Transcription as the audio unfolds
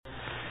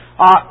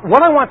What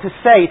I want to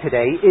say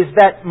today is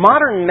that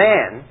modern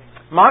man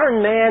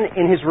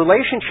in his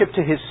relationship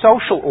to his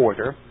social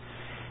order,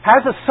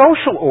 has a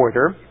social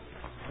order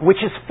which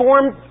is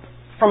formed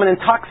from an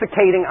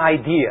intoxicating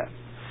idea.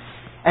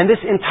 And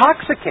this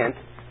intoxicant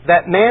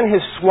that man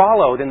has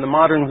swallowed in the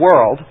modern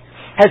world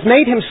has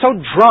made him so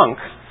drunk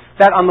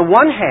that on the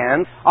one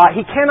hand,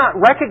 he cannot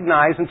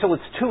recognize until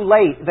it's too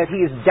late that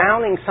he is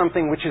downing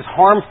something which is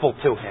harmful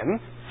to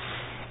him.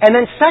 And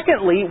then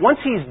secondly,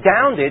 once he's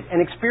downed it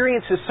and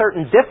experiences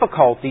certain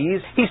difficulties,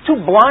 he's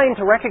too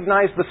blind to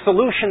recognize the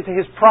solution to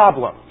his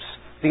problems.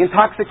 The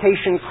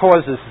intoxication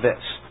causes this.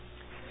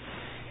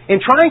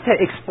 In trying to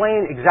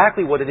explain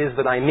exactly what it is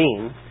that I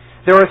mean,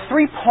 there are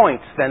 3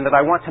 points then that I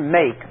want to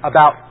make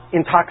about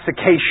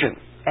intoxication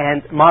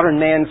and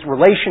modern man's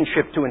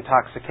relationship to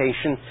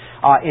intoxication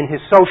in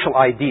his social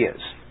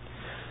ideas.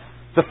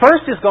 The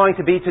first is going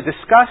to be to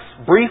discuss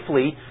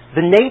briefly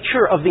the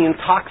nature of the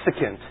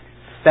intoxicant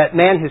that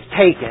man has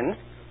taken,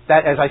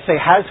 that, as I say,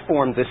 has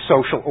formed this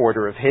social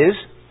order of his.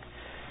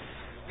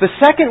 The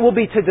second will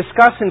be to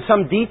discuss in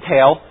some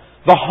detail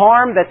the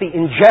harm that the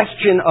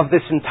ingestion of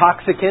this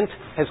intoxicant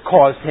has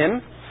caused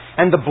him,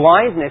 and the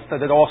blindness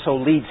that it also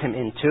leads him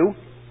into.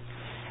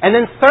 And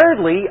then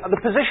thirdly, the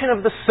position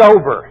of the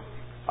sober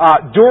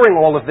during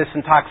all of this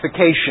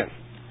intoxication.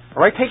 All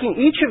right, taking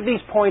each of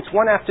these points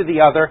one after the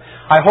other,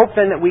 I hope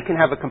then that we can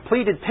have a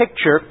completed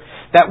picture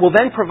that will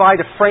then provide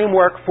a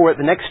framework for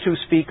the next two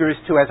speakers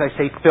to, as I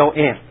say, fill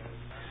in.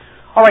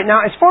 All right,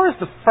 now as far as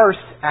the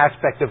first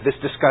aspect of this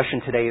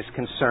discussion today is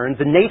concerned,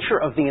 the nature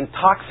of the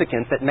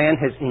intoxicant that man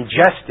has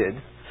ingested,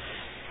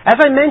 as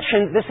I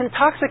mentioned, this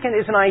intoxicant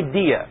is an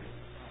idea.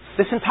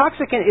 This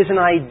intoxicant is an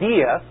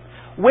idea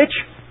which,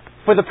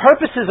 for the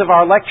purposes of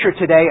our lecture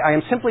today, I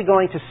am simply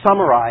going to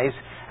summarize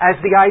as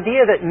the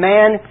idea that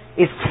man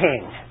is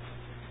king.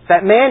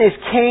 That man is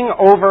king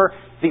over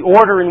the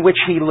order in which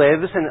he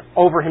lives and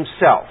over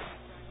himself.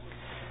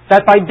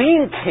 That by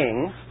being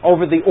king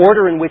over the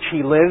order in which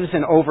he lives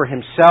and over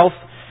himself,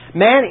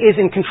 man is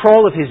in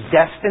control of his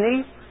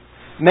destiny,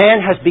 man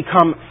has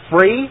become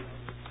free,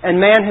 and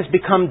man has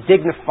become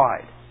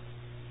dignified.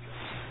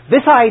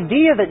 This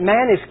idea that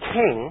man is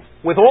king,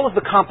 with all of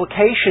the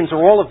complications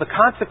or all of the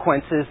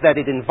consequences that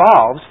it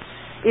involves,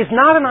 is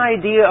not an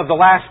idea of the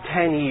last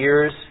 10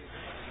 years.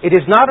 It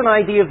is not an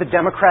idea of the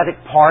Democratic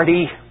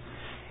Party.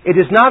 It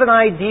is not an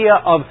idea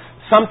of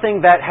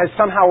something that has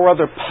somehow or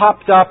other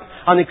popped up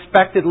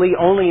unexpectedly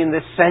only in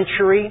this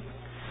century.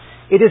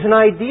 It is an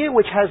idea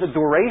which has a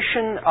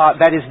duration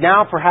that is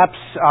now perhaps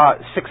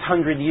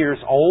 600 years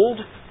old.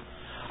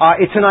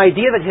 It's an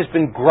idea that has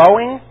been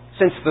growing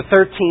since the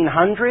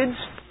 1300s,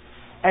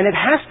 and it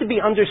has to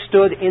be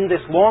understood in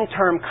this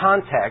long-term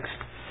context,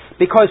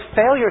 because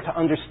failure to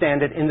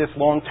understand it in this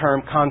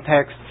long-term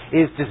context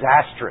is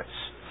disastrous.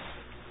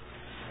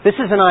 This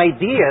is an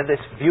idea,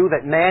 this view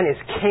that man is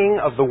king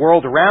of the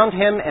world around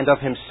him and of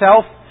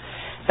himself,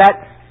 that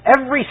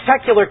every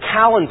secular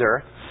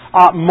calendar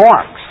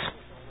marks.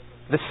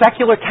 The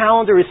secular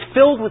calendar is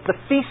filled with the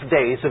feast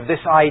days of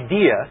this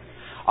idea.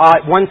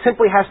 One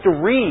simply has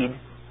to read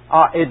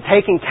in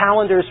taking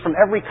calendars from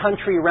every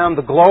country around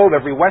the globe,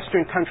 every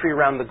Western country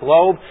around the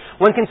globe.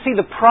 One can see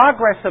the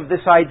progress of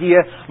this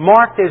idea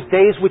marked as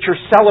days which are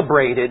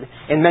celebrated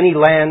in many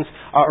lands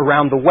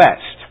around the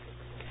West.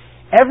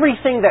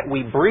 Everything that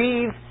we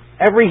breathe,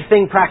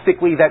 everything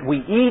practically that we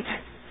eat,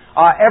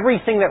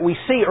 everything that we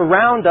see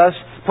around us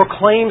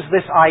proclaims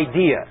this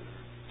idea.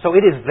 So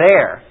it is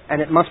there,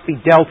 and it must be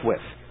dealt with.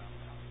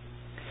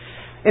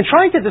 In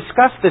trying to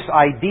discuss this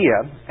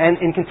idea, and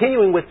in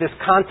continuing with this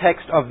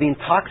context of the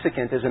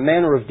intoxicant as a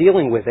manner of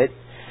dealing with it,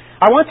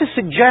 I want to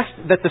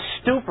suggest that the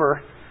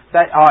stupor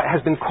that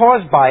has been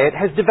caused by it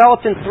has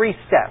developed in 3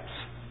 steps.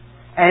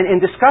 And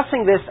in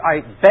discussing this,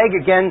 I beg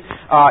again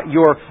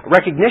your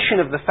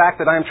recognition of the fact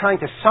that I am trying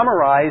to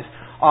summarize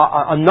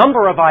a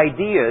number of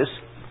ideas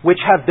which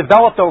have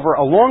developed over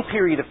a long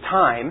period of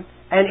time,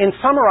 and in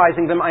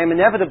summarizing them, I am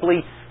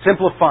inevitably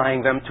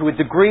simplifying them to a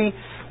degree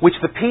which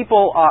the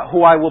people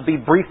who I will be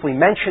briefly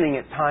mentioning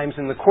at times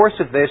in the course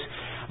of this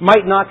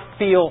might not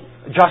feel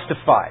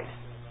justified.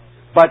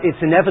 But it's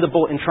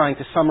inevitable in trying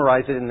to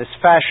summarize it in this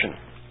fashion.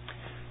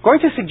 I'm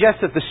going to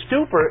suggest that the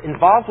stupor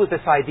involved with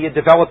this idea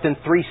developed in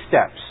 3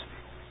 steps.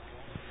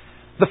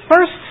 The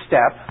first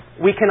step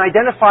we can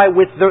identify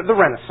with the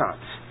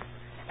Renaissance.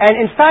 And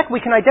in fact, we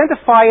can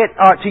identify it,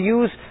 to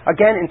use,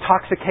 again,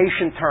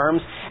 intoxication terms,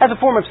 as a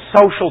form of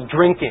social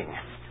drinking.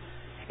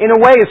 In a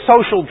way, a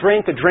social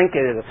drink,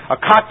 a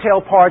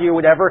cocktail party or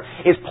whatever,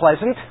 is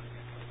pleasant.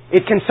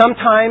 It can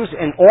sometimes,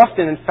 and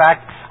often in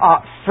fact,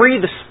 free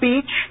the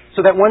speech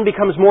so that one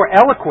becomes more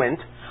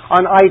eloquent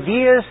on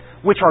ideas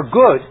which are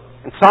good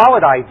and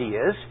solid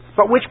ideas,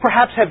 but which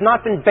perhaps have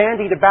not been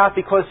bandied about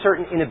because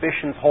certain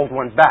inhibitions hold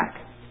one back.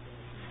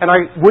 And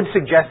I would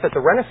suggest that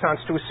the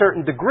Renaissance, to a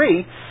certain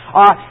degree,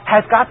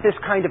 has got this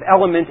kind of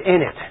element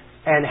in it,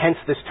 and hence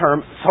this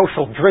term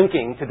social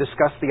drinking to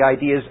discuss the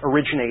ideas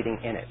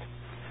originating in it.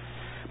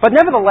 But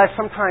nevertheless,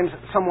 sometimes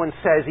someone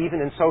says,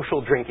 even in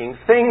social drinking,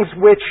 things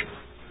which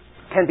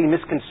can be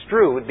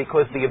misconstrued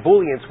because the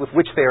ebullience with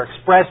which they are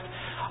expressed,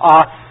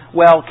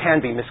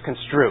 can be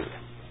misconstrued.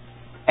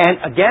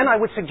 And again, I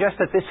would suggest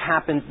that this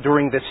happened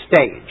during this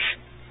stage.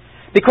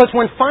 Because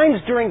one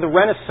finds during the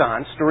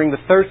Renaissance, during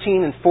the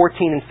 13 and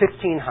 14 and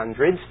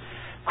 1500s,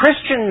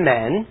 Christian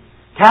men,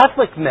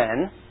 Catholic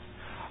men,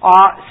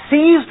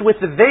 seized with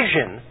the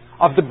vision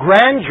of the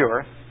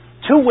grandeur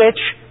to which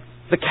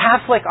the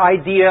Catholic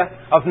idea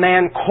of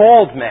man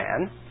called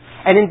man,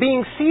 and in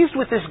being seized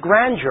with this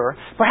grandeur,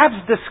 perhaps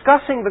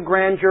discussing the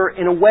grandeur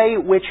in a way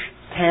which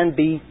can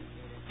be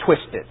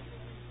twisted.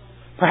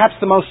 Perhaps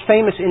the most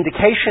famous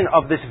indication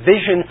of this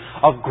vision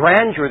of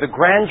grandeur, the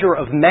grandeur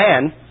of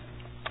man,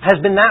 has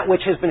been that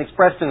which has been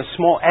expressed in a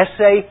small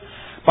essay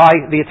by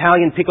the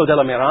Italian Pico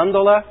della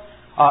Mirandola,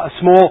 a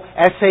small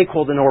essay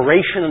called An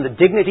Oration on the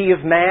Dignity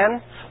of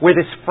Man, where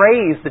this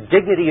phrase, the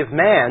dignity of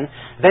man,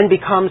 then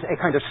becomes a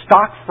kind of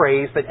stock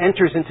phrase that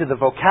enters into the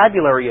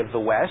vocabulary of the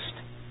West.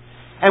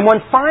 And one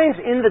finds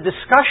in the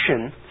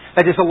discussion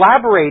that is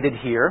elaborated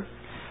here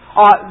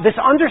this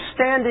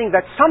understanding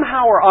that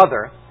somehow or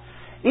other,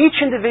 each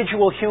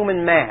individual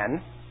human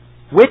man,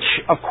 which,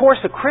 of course,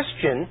 a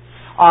Christian,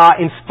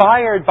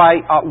 inspired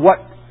by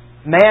what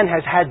man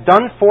has had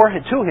done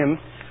to him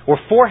or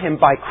for him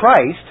by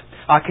Christ,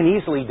 can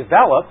easily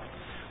develop,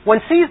 one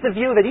sees the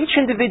view that each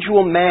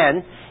individual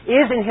man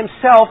is in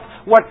himself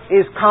what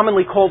is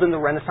commonly called in the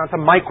Renaissance a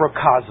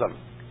microcosm.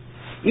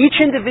 Each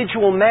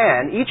individual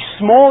man, each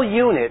small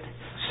unit,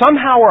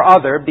 somehow or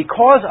other,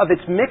 because of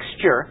its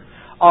mixture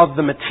of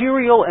the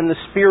material and the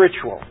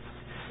spiritual,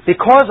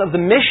 because of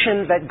the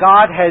mission that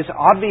God has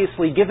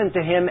obviously given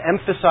to him,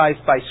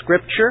 emphasized by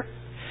Scripture,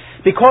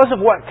 because of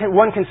what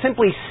one can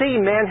simply see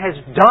man has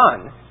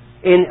done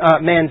in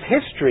man's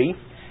history,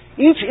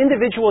 each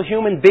individual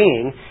human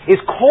being is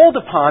called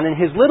upon in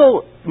his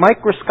little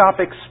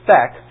microscopic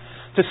speck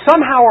to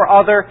somehow or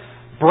other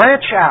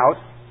branch out,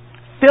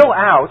 fill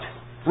out,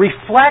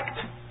 reflect,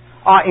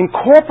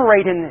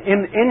 incorporate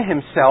in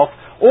himself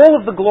all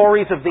of the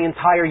glories of the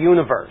entire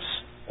universe,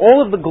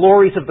 all of the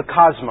glories of the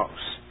cosmos.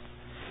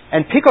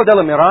 And Pico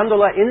della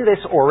Mirandola, in this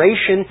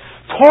oration,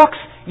 talks,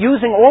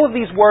 using all of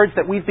these words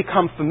that we've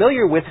become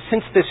familiar with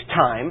since this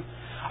time,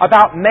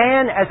 about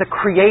man as a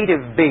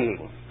creative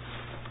being.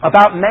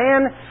 About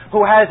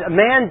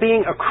man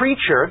being a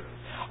creature,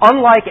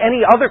 unlike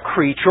any other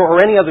creature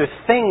or any other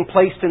thing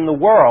placed in the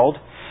world,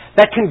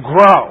 that can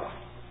grow.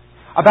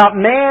 About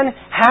man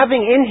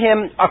having in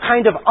him a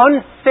kind of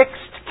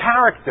unfixed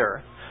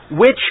character,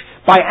 which,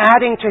 by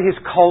adding to his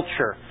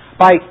culture,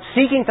 by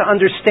seeking to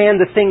understand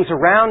the things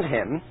around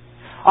him,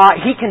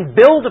 he can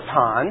build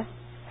upon,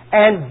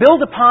 and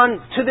build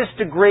upon to this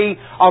degree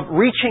of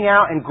reaching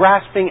out and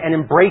grasping and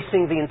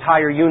embracing the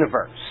entire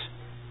universe.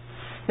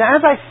 Now,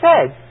 as I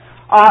said,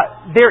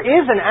 there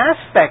is an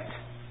aspect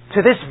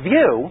to this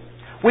view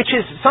which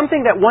is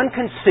something that one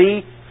can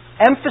see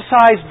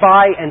emphasized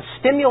by and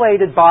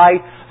stimulated by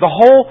the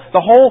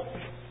whole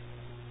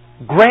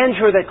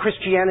grandeur that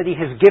Christianity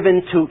has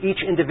given to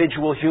each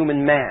individual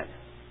human man.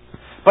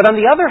 But on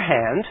the other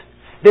hand,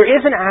 there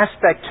is an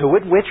aspect to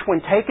it which,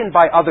 when taken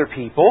by other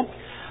people,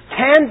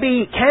 can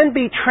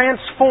be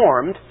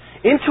transformed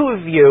into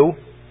a view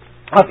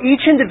of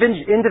each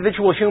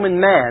individual human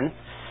man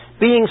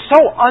being so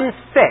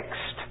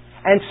unfixed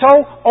and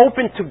so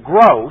open to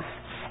growth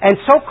and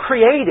so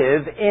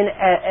creative in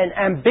an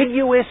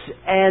ambiguous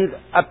and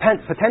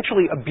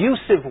potentially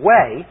abusive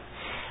way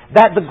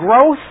that the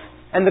growth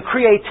and the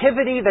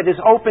creativity that is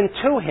open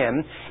to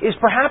him is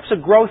perhaps a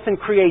growth and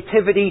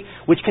creativity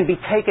which can be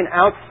taken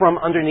out from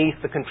underneath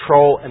the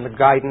control and the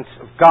guidance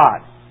of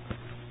God.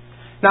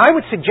 Now, I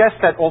would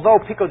suggest that although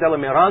Pico della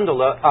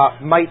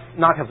Mirandola might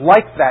not have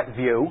liked that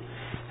view,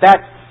 that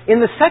in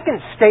the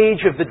second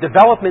stage of the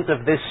development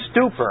of this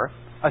stupor,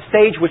 a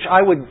stage which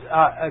I would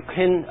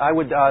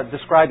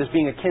describe as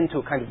being akin to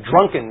a kind of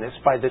drunkenness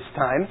by this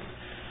time,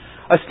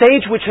 a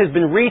stage which has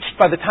been reached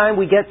by the time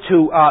we get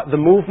to the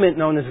movement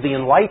known as the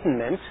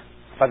Enlightenment,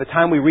 by the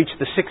time we reach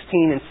the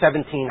 16 and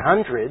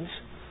 1700s,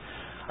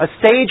 a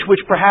stage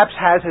which perhaps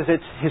has as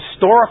its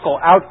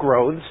historical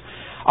outgrowths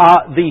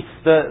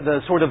the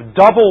sort of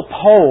double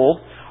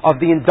pole of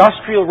the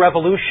Industrial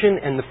Revolution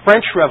and the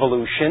French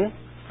Revolution,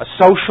 a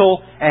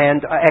social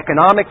and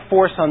economic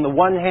force on the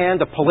one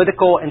hand, a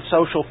political and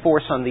social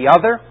force on the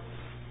other.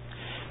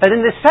 That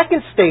in the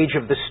second stage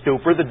of the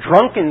stupor, the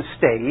drunken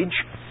stage,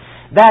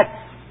 that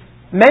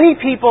many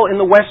people in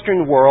the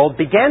Western world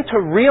began to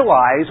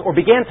realize, or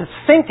began to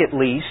think at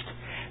least,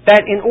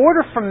 that in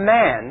order for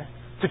man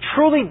to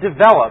truly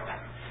develop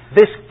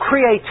this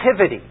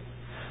creativity,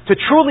 to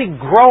truly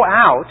grow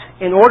out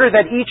in order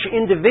that each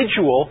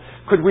individual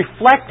could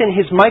reflect in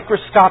his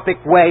microscopic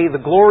way the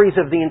glories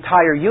of the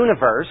entire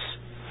universe,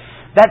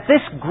 that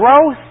this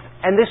growth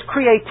and this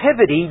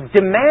creativity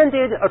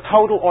demanded a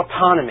total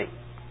autonomy.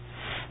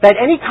 That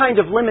any kind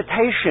of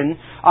limitation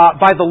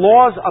by the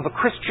laws of a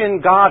Christian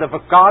God, of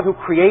a God who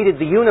created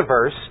the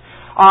universe,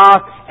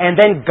 and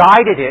then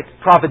guided it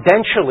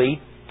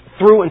providentially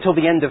through until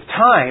the end of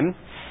time,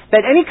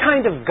 that any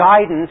kind of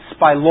guidance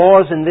by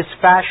laws in this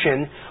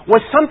fashion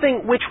was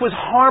something which was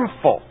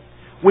harmful,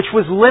 which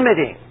was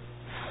limiting,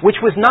 which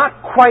was not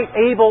quite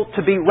able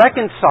to be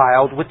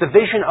reconciled with the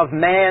vision of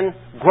man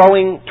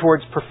growing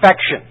towards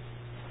perfection.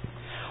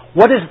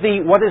 What is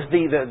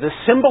the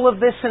symbol of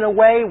this in a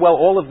way? Well,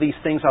 all of these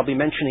things I'll be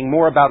mentioning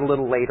more about a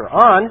little later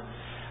on.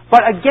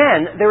 But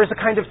again, there is a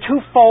kind of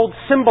twofold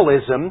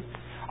symbolism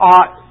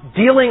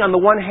dealing on the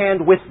one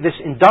hand with this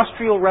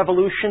industrial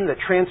revolution that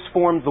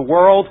transformed the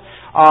world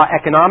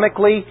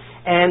economically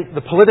and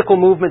the political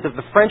movement of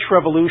the French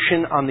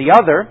Revolution on the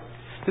other.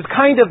 There's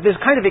kind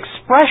of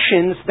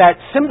expressions that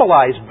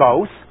symbolize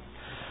both.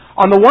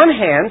 On the one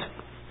hand,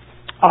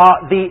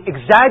 the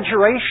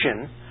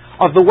exaggeration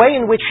of the way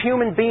in which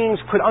human beings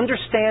could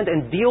understand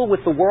and deal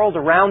with the world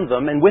around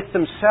them and with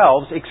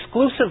themselves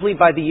exclusively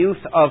by the use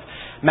of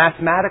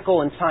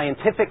mathematical and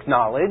scientific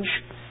knowledge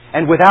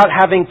and without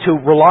having to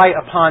rely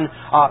upon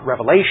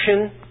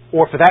revelation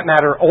or, for that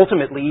matter,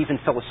 ultimately even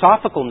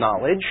philosophical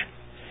knowledge.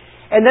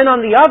 And then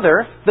on the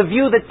other, the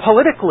view that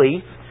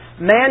politically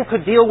man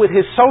could deal with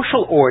his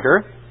social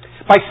order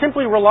by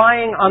simply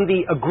relying on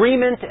the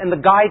agreement and the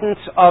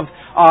guidance of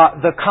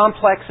the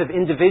complex of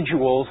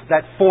individuals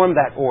that form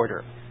that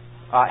order.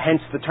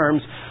 Hence the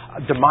terms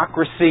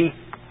democracy,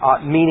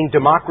 meaning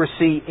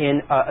democracy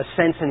in a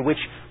sense in which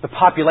the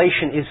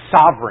population is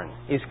sovereign,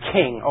 is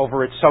king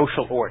over its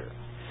social order.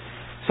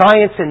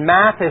 Science and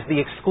math as the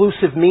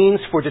exclusive means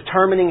for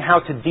determining how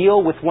to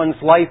deal with one's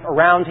life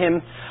around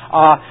him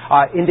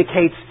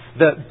indicates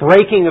the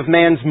breaking of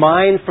man's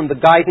mind from the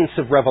guidance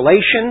of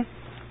revelation.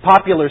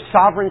 Popular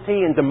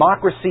sovereignty and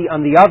democracy,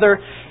 on the other,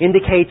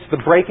 indicates the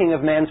breaking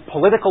of man's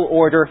political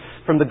order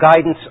from the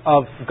guidance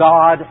of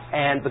God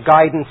and the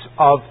guidance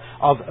of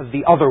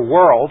the other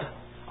world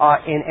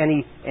in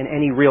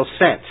any real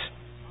sense.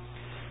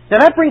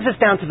 Now that brings us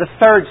down to the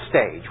third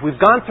stage. We've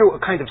gone through a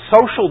kind of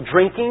social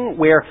drinking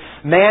where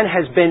man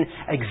has been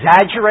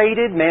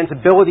exaggerated, man's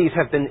abilities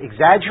have been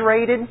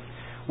exaggerated.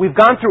 We've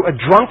gone through a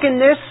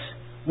drunkenness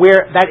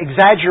where that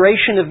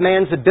exaggeration of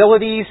man's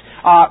abilities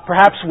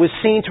perhaps was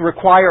seen to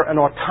require an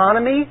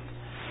autonomy.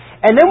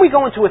 And then we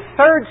go into a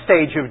third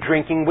stage of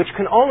drinking, which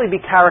can only be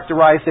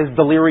characterized as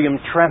delirium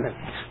tremens.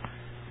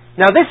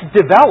 Now this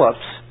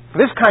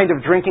kind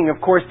of drinking, of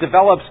course,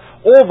 develops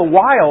all the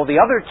while the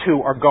other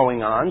two are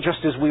going on, just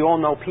as we all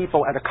know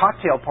people at a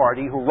cocktail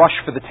party who rush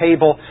for the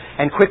table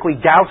and quickly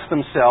douse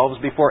themselves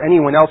before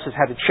anyone else has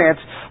had a chance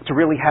to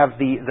really have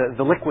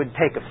the liquid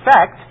take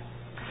effect.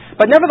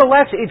 But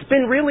nevertheless, it's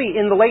been really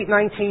in the late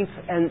 19th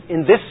and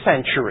in this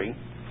century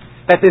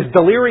that this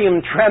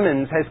delirium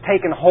tremens has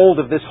taken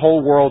hold of this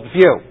whole world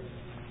view.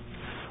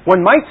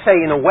 One might say,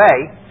 in a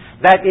way,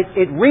 that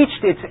it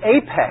reached its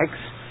apex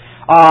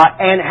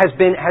and has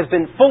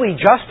been fully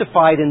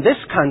justified in this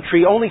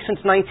country only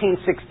since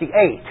 1968,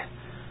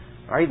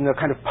 right, in the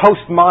kind of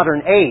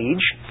postmodern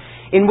age,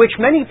 in which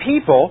many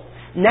people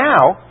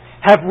now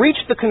have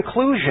reached the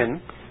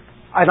conclusion,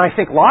 and I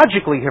think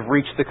logically have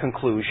reached the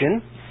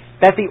conclusion,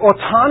 that the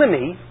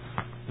autonomy,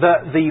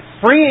 the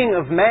freeing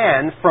of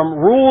man from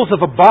rules of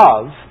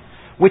above,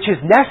 which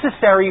is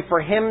necessary for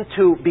him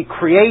to be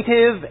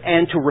creative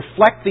and to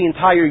reflect the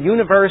entire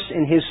universe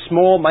in his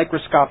small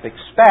microscopic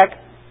speck,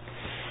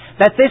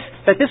 that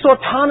this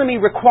autonomy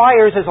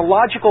requires as a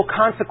logical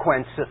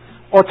consequence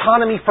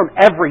autonomy from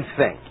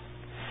everything.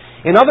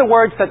 In other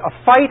words, that a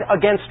fight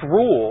against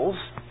rules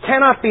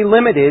cannot be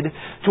limited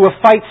to a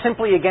fight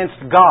simply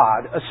against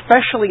God,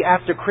 especially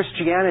after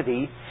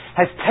Christianity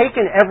has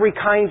taken every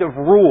kind of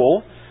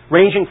rule,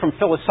 ranging from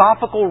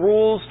philosophical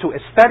rules to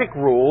aesthetic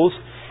rules,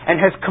 and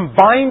has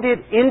combined it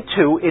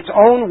into its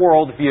own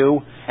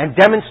worldview and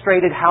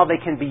demonstrated how they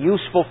can be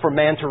useful for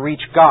man to reach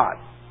God.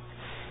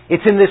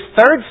 It's in this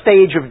third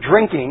stage of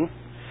drinking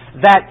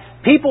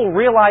that people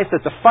realize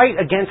that the fight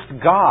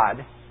against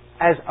God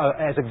as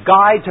a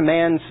guide to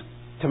man's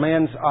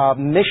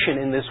mission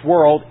in this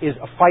world is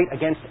a fight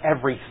against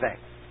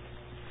everything.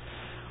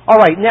 All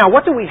right, now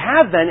what do we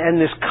have then in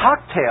this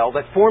cocktail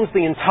that forms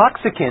the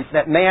intoxicant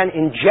that man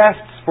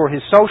ingests for his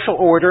social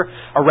order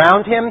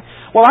around him?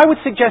 Well, I would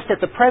suggest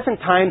at the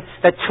present time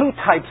that two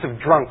types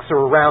of drunks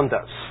are around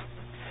us.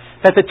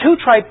 That the two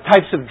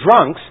types of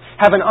drunks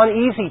have an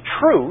uneasy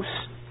truce,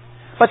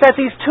 but that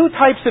these two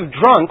types of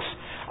drunks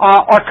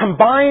are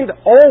combined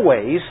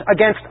always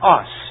against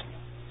us.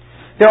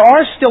 There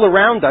are still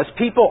around us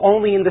people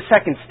only in the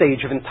second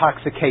stage of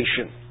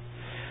intoxication.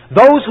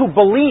 Those who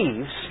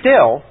believe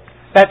still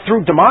that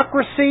through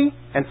democracy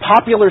and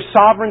popular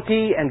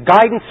sovereignty and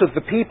guidance of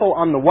the people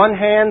on the one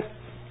hand,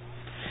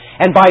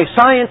 and by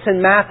science and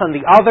math on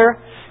the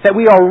other, that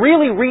we are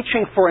really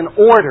reaching for an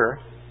order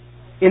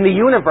in the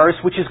universe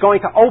which is going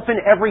to open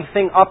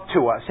everything up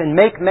to us and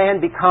make man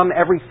become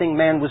everything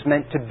man was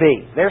meant to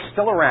be. They're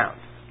still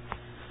around.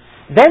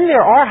 Then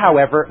there are,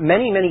 however,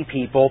 many, many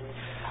people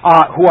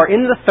who are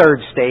in the third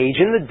stage,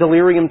 in the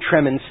delirium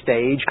tremens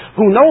stage,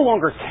 who no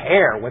longer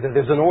care whether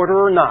there's an order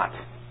or not.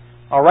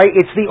 All right?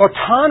 It's the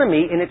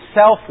autonomy in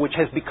itself which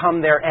has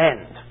become their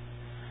end.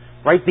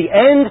 Right? The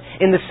end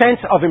in the sense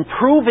of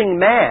improving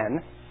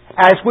man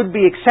as would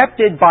be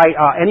accepted by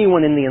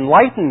anyone in the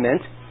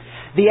Enlightenment,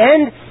 the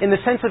end, in the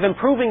sense of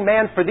improving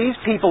man for these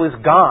people, is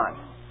gone.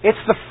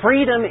 It's the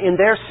freedom in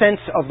their sense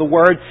of the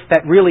word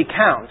that really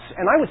counts.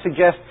 And I would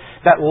suggest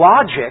that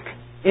logic,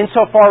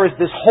 insofar as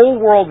this whole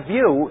world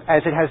view,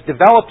 as it has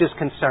developed, is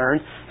concerned,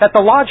 that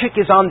the logic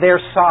is on their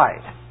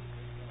side.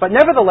 But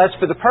nevertheless,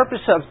 for the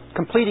purpose of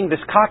completing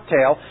this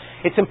cocktail,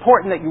 it's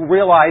important that you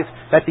realize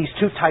that these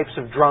two types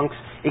of drunks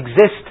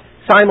exist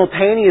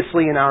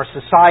simultaneously in our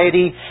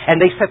society, and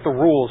they set the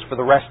rules for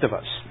the rest of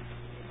us.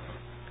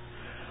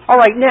 All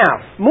right,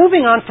 now,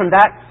 moving on from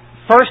that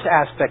first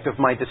aspect of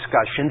my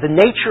discussion, the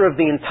nature of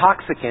the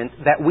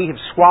intoxicant that we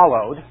have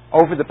swallowed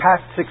over the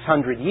past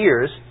 600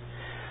 years,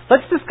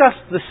 let's discuss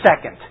the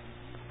second.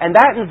 And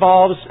that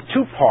involves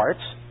two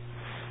parts.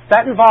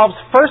 That involves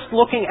first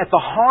looking at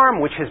the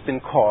harm which has been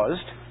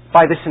caused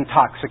by this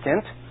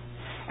intoxicant,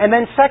 and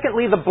then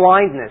secondly, the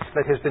blindness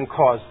that has been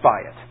caused by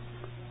it.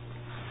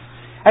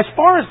 As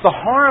far as the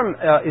harm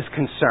is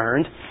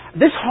concerned,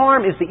 this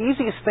harm is the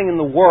easiest thing in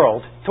the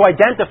world to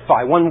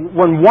identify. One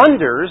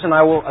wonders, and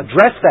I will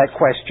address that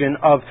question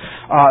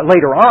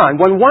later on,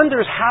 one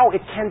wonders how it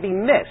can be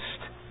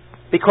missed,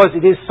 because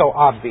it is so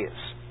obvious.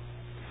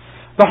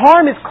 The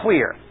harm is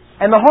clear,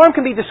 and the harm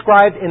can be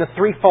described in a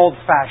threefold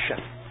fashion.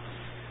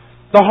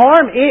 The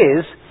harm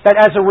is that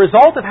as a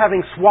result of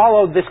having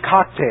swallowed this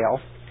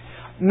cocktail,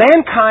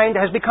 mankind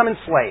has become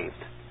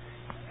enslaved.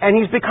 And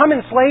he's become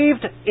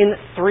enslaved in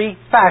three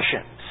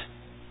fashions,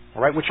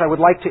 all right, which I would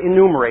like to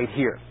enumerate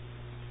here.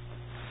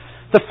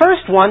 The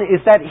first one is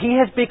that he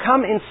has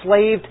become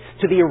enslaved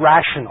to the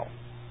irrational.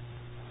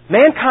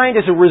 Mankind,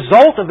 as a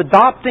result of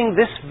adopting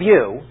this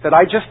view that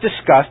I just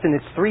discussed in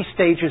its three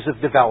stages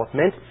of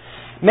development,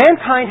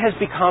 mankind has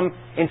become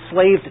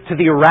enslaved to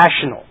the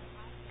irrational.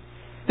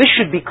 This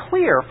should be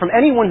clear from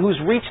anyone who's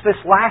reached this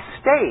last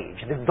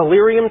stage, the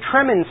delirium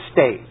tremens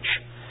stage.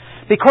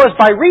 Because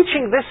by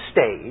reaching this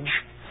stage,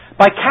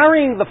 by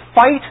carrying the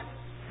fight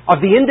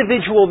of the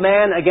individual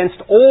man against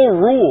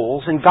all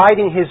rules and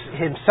guiding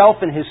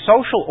himself and his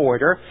social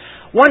order,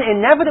 one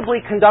inevitably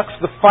conducts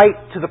the fight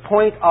to the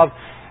point of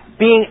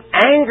being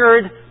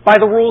angered by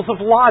the rules of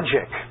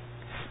logic,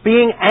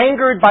 being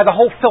angered by the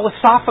whole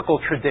philosophical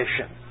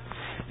tradition,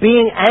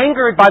 being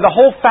angered by the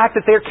whole fact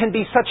that there can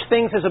be such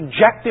things as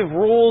objective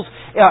rules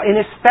in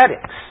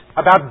aesthetics,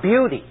 about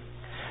beauty,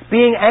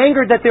 being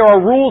angered that there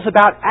are rules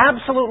about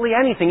absolutely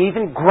anything,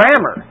 even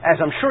grammar, as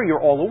I'm sure you're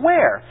all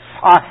aware,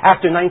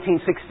 after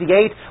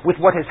 1968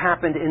 with what has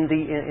happened in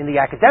the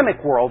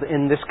academic world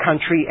in this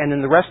country and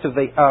in the rest of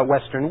the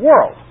Western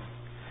world.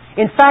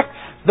 In fact,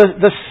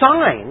 the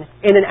sign,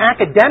 in an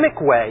academic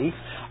way,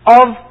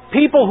 of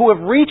people who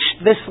have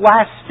reached this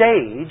last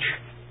stage,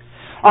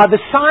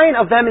 the sign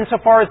of them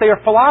insofar as they are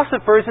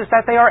philosophers is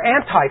that they are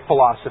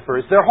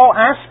anti-philosophers. Their whole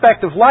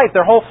aspect of life,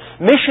 their whole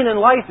mission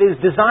in life is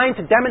designed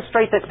to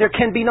demonstrate that there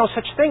can be no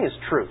such thing as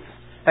truth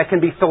that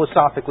can be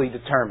philosophically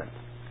determined.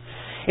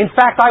 In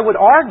fact, I would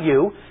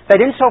argue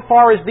that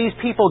insofar as these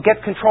people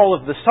get control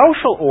of the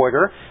social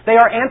order, they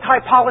are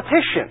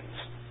anti-politicians.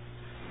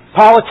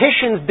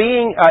 Politicians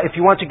being, if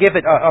you want to give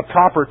it a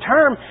proper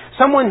term,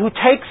 someone who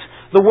takes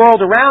the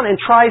world around and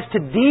tries to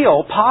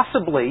deal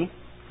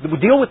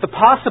with the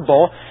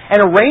possible and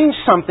arrange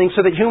something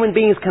so that human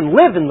beings can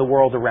live in the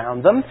world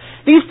around them.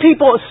 These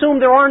people assume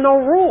there are no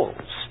rules.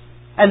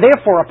 And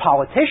therefore a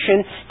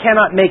politician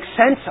cannot make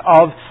sense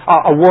of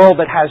a world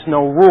that has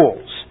no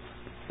rules.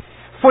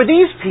 For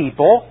these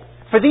people,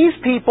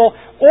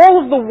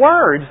 all of the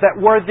words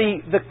that were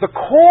the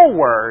core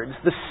words,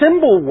 the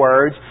symbol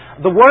words,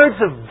 the words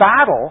of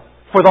battle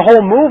for the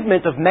whole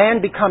movement of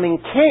man becoming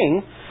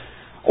king,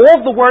 all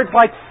of the words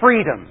like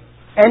freedom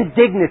and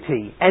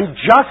dignity and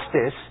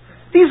justice,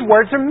 these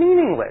words are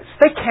meaningless.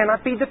 They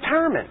cannot be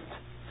determined.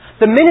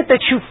 The minute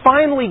that you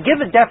finally give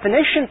a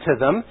definition to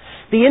them,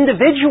 the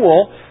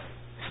individual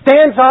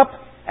stands up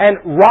and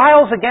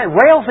rails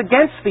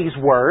against these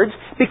words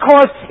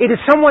because it is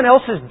someone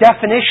else's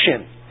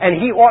definition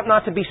and he ought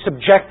not to be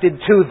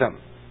subjected to them.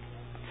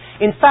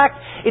 In fact,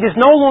 it is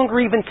no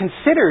longer even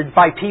considered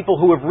by people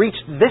who have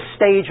reached this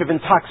stage of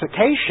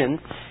intoxication.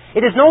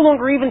 It is no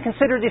longer even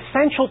considered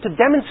essential to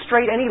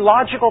demonstrate any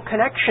logical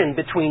connection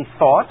between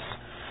thoughts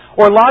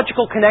or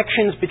logical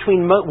connections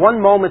between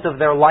one moment of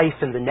their life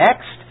and the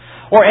next,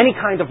 or any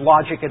kind of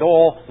logic at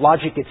all,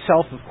 logic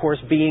itself, of course,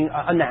 being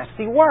a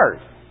nasty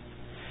word.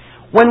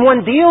 When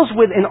one deals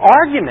with in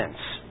arguments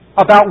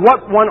about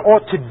what one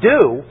ought to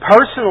do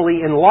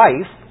personally in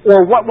life,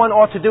 or what one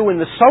ought to do in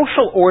the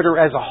social order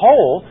as a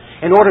whole,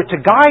 in order to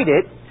guide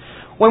it,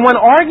 when one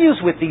argues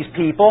with these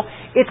people,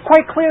 it's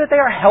quite clear that they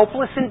are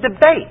helpless in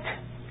debate.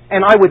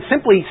 And I would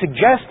simply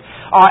suggest,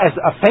 as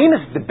a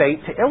famous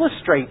debate to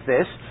illustrate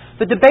this,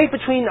 the debate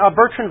between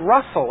Bertrand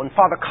Russell and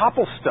Father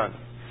Copleston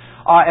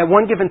at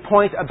one given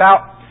point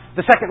about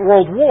the Second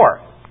World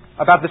War,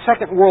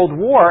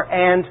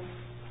 and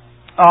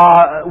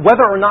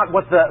whether or not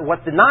what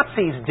the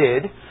Nazis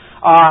did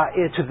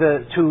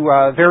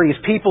to various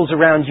peoples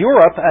around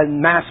Europe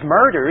and mass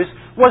murders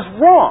was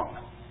wrong.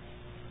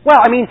 Well,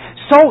 I mean,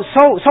 so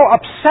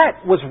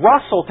upset was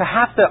Russell to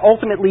have to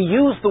ultimately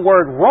use the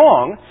word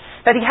wrong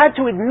that he had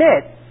to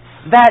admit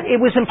that it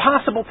was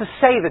impossible to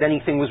say that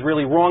anything was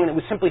really wrong and it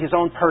was simply his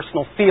own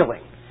personal feeling,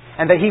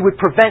 and that he would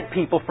prevent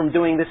people from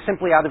doing this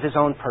simply out of his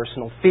own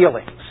personal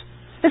feelings.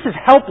 This is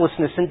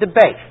helplessness in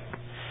debate.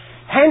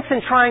 Hence,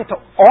 in trying to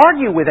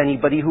argue with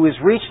anybody who has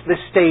reached this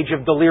stage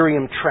of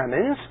delirium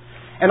tremens,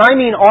 and I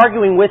mean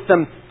arguing with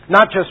them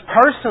not just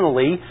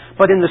personally,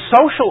 but in the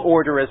social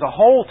order as a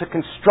whole to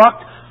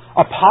construct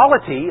a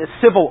polity, a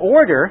civil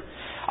order,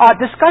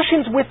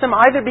 discussions with them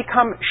either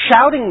become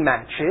shouting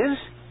matches,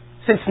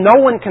 since no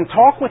one can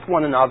talk with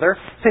one another,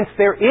 since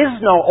there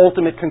is no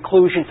ultimate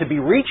conclusion to be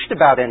reached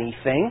about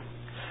anything,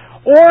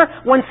 or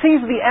one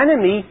sees the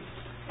enemy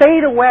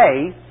fade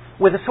away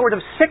with a sort of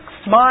sick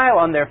smile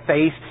on their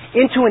face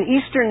into an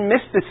Eastern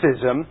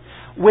mysticism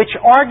which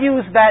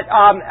argues that,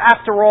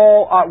 after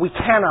all, we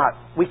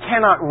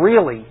cannot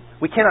really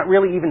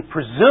even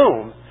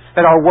presume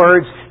that our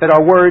words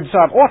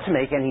ought to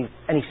make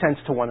any sense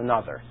to one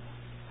another.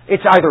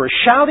 It's either a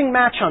shouting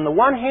match on the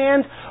one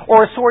hand,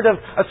 or a sort of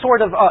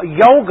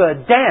yoga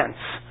dance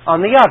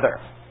on the other.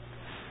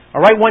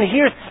 All right, one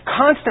hears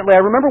constantly. I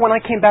remember when I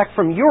came back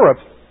from Europe,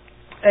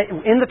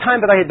 in the time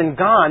that I had been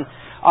gone,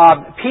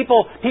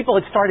 people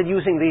had started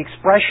using the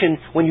expression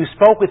when you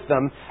spoke with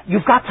them,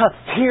 "You've got to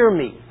hear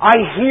me. I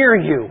hear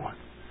you."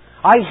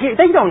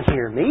 They don't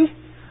hear me.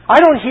 I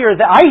hear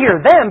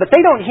them, but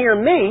they don't hear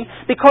me,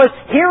 because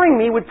hearing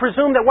me would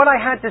presume that what I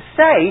had to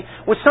say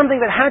was something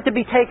that had to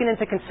be taken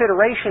into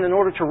consideration in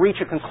order to reach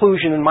a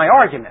conclusion in my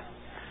argument.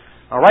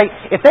 All right?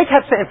 If they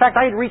kept saying, in fact,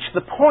 I had reached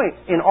the point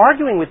in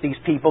arguing with these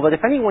people that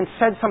if anyone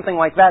said something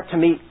like that to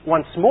me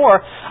once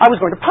more, I was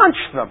going to punch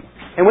them,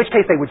 in which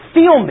case they would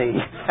feel me,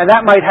 and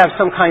that might have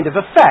some kind of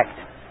effect.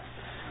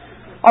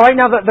 All right,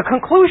 now the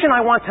conclusion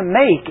I want to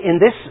make in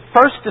this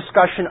first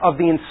discussion of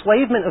the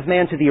enslavement of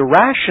man to the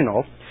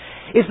irrational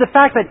is the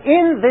fact that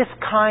in this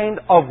kind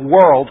of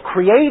world,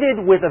 created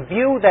with a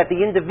view that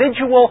the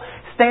individual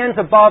stands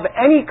above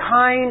any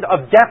kind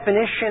of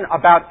definition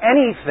about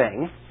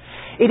anything,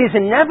 it is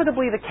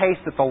inevitably the case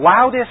that the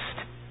loudest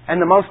and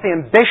the most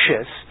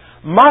ambitious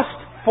must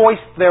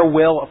foist their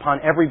will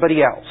upon everybody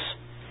else.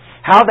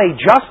 How they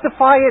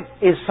justify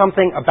it is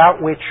something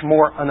about which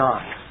more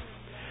anon.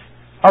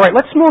 All right,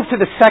 let's move to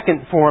the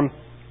second form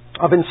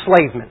of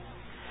enslavement.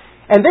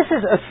 And this is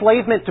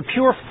enslavement to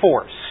pure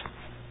force.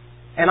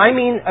 And I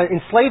mean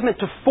enslavement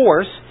to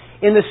force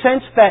in the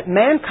sense that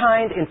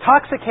mankind,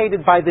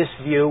 intoxicated by this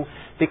view,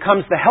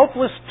 becomes the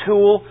helpless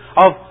tool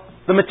of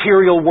the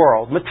material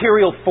world,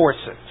 material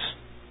forces.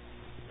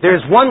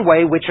 There's one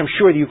way, which I'm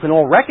sure you can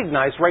all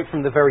recognize right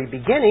from the very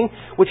beginning,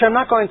 which I'm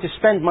not going to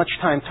spend much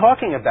time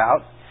talking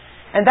about,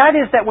 and that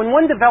is that when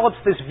one develops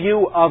this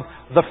view of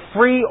the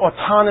free,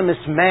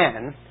 autonomous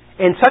man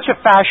in such a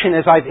fashion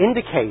as I've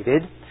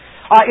indicated,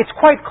 it's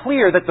quite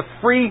clear that the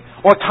free,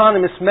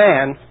 autonomous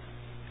man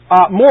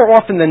more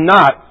often than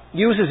not,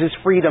 uses his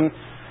freedom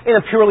in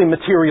a purely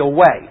material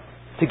way.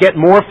 To get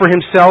more for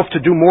himself, to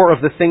do more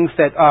of the things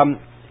that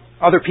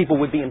other people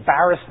would be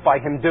embarrassed by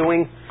him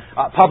doing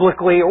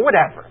publicly or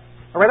whatever.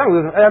 All right,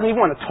 I don't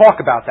even want to talk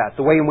about that,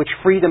 the way in which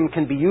freedom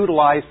can be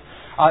utilized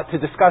to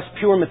discuss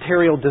pure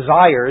material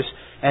desires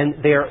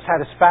and their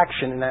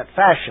satisfaction in that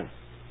fashion.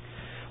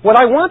 What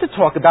I want to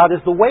talk about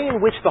is the way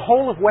in which the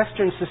whole of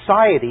Western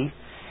society,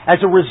 as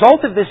a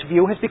result of this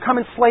view, has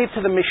become enslaved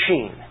to the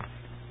machine.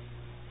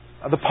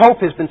 The Pope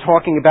has been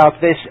talking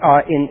about this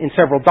in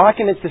several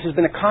documents. This has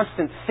been a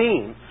constant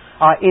theme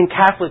in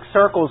Catholic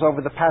circles over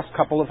the past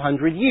couple of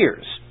hundred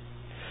years.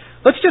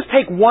 Let's just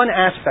take one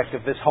aspect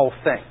of this whole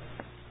thing.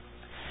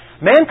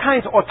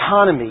 Mankind's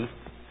autonomy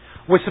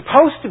was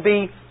supposed to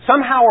be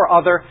somehow or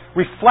other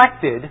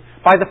reflected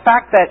by the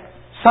fact that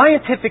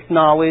scientific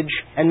knowledge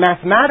and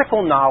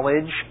mathematical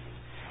knowledge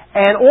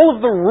and all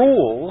of the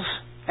rules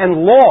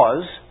and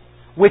laws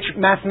which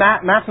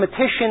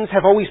mathematicians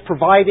have always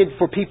provided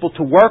for people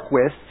to work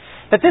with,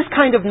 that this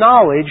kind of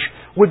knowledge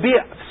would be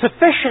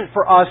sufficient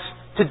for us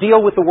to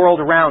deal with the world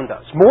around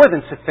us. More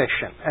than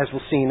sufficient, as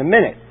we'll see in a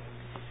minute.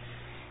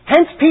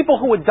 Hence, people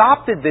who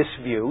adopted this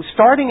view,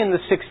 starting in the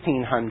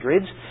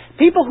 1600s,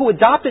 people who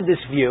adopted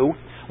this view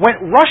went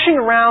rushing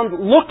around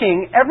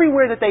looking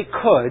everywhere that they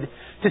could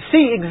to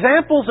see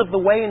examples of the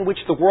way in which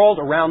the world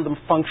around them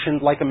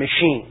functioned like a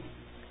machine.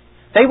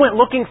 They went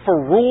looking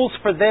for rules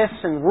for this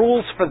and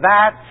rules for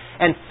that,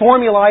 and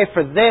formulae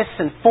for this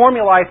and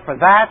formulae for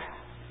that.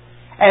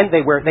 And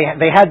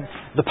they had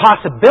the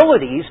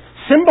possibilities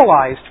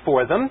symbolized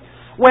for them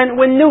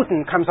when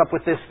Newton comes up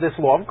with this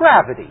law of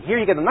gravity. Here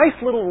you get a nice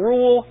little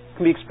rule,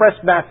 can be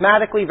expressed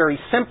mathematically very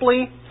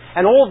simply,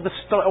 and all of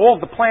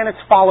the planets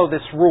follow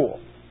this rule.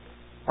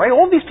 Right?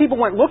 All of these people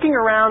went looking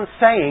around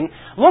saying,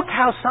 look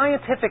how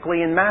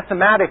scientifically and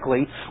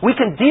mathematically we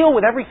can deal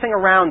with everything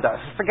around us.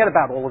 Forget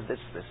about all of this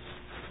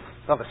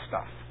other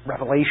stuff,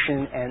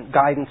 revelation and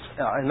guidance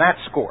in that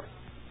score.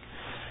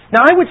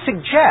 Now I would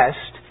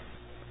suggest,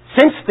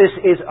 since this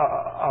is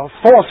a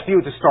false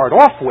view to start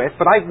off with,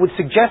 but I would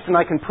suggest, and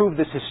I can prove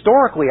this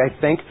historically, I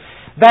think,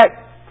 that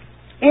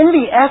in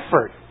the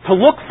effort to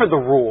look for the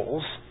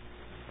rules,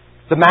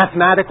 the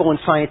mathematical and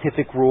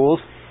scientific rules,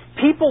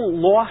 people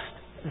lost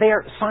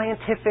their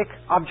scientific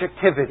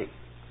objectivity.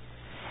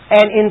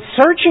 And in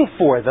searching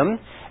for them,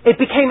 it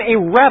became a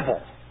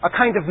revel, a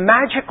kind of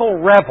magical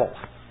revel.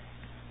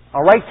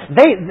 All right?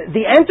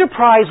 The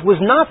enterprise was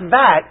not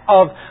that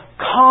of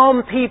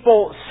calm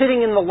people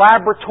sitting in the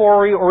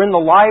laboratory or in the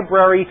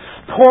library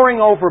poring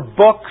over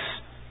books,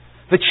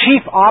 the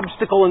chief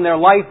obstacle in their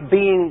life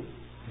being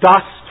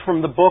dust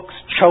from the books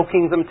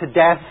choking them to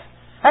death.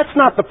 That's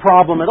not the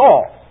problem at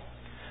all.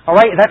 All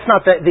right? That's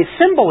not the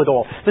symbol at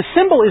all. The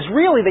symbol is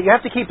really that you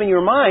have to keep in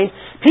your mind,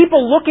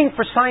 people looking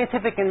for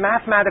scientific and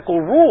mathematical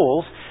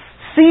rules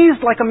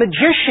seized like a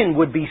magician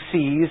would be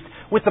seized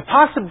with the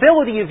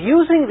possibility of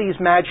using these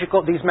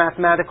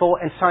mathematical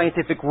and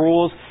scientific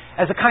rules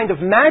as a kind of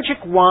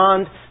magic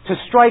wand to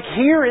strike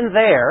here and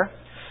there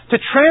to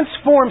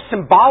transform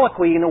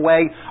symbolically, in a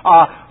way,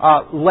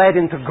 lead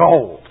into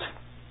gold.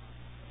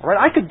 All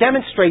right? I could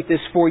demonstrate this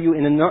for you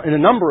in a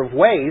number of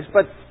ways,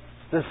 but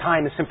the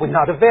time is simply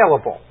not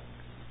available.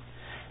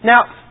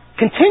 Now,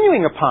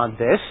 continuing upon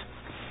this,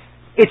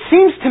 it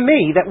seems to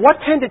me that what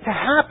tended to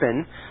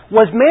happen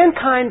was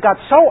mankind got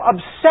so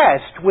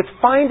obsessed with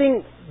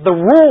finding the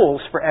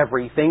rules for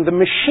everything, the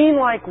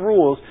machine-like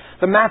rules,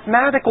 the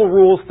mathematical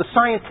rules, the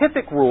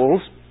scientific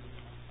rules,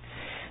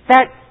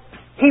 that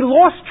he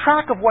lost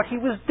track of what he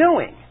was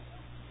doing.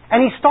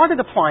 And he started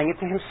applying it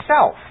to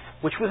himself,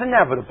 which was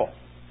inevitable.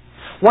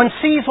 One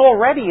sees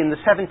already in the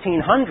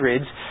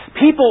 1700s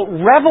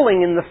people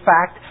reveling in the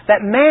fact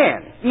that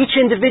man, each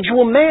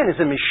individual man, is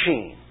a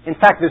machine. In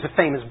fact, there's a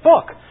famous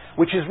book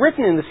which is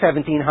written in the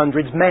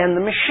 1700s, Man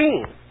the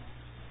Machine.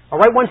 All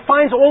right, one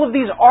finds all of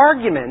these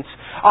arguments,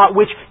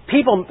 which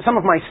people, some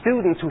of my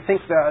students who think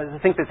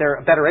that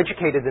they're better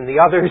educated than the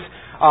others,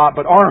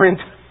 but aren't,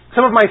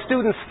 some of my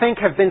students think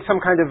have been some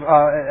kind of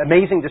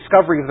amazing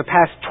discovery of the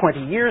past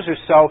 20 years or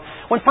so.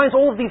 One finds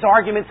all of these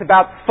arguments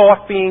about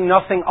thought being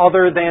nothing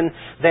other than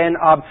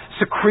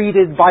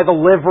secreted by the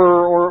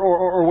liver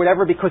or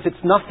whatever, because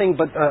it's nothing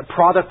but a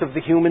product of the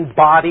human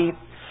body.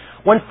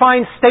 One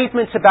finds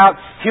statements about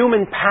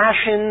human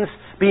passions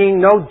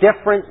being no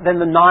different than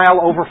the Nile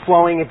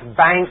overflowing its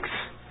banks.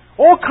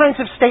 All kinds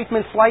of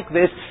statements like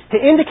this to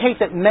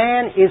indicate that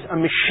man is a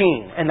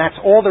machine, and that's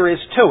all there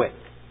is to it.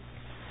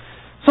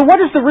 So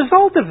what is the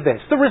result of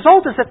this? The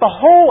result is that the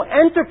whole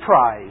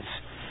enterprise,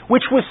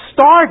 which was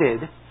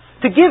started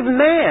to give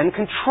man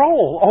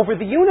control over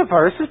the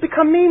universe, has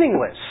become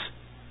meaningless.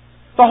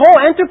 The whole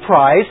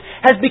enterprise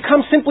has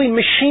become simply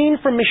machine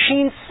for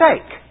machine's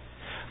sake.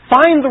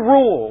 Find the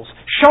rules.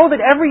 Show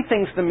that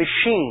everything's the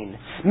machine.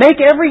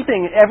 Make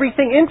everything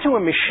into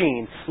a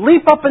machine.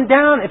 Leap up and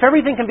down if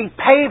everything can be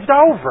paved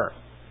over.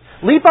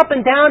 Leap up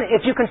and down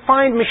if you can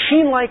find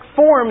machine-like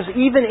forms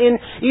even in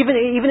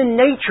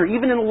nature,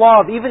 even in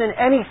love, even in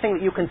anything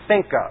that you can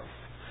think of.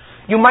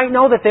 You might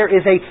know that there's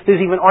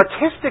even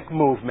artistic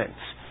movements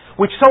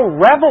which so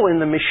revel in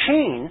the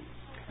machine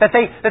that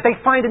they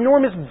find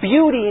enormous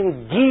beauty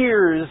in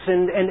gears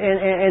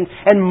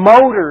and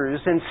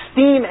motors and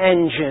steam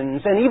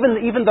engines and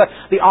even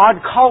the odd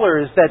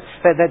colors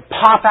that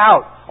pop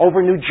out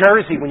over New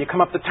Jersey when you come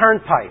up the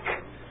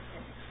turnpike.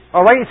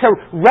 All right, so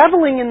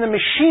reveling in the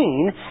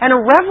machine, and a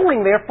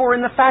reveling therefore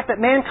in the fact that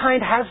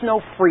mankind has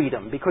no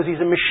freedom because he's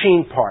a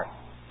machine part.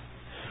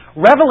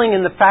 Reveling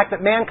in the fact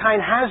that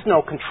mankind has no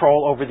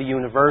control over the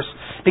universe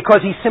because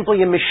he's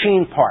simply a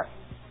machine part.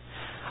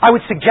 I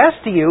would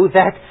suggest to you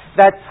that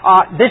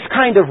this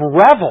kind of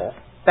revel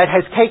that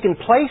has taken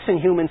place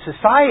in human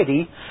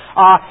society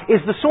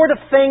is the sort of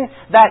thing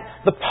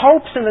that the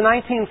popes in the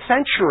 19th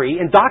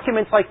century, in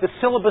documents like the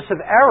Syllabus of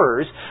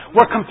Errors,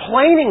 were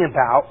complaining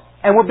about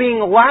and were being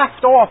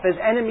laughed off as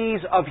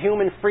enemies of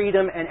human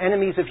freedom and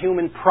enemies of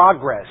human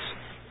progress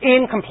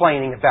in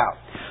complaining about.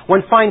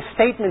 One finds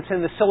statements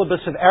in the Syllabus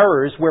of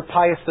Errors where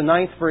Pius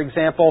IX, for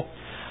example,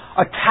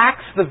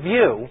 attacks the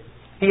view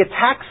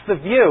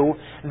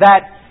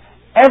that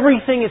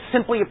everything is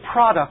simply a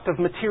product of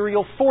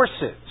material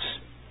forces.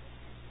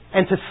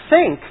 And to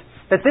think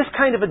that this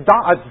kind of a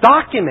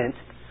document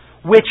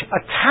which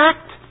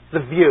attacked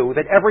the view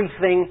that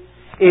everything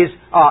is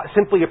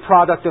simply a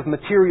product of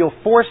material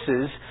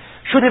forces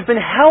should have been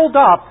held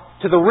up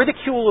to the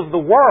ridicule of the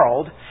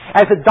world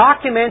as a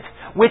document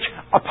which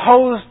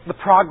opposed the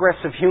progress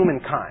of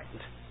humankind.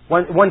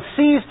 One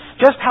sees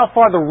just how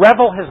far the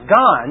revel has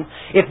gone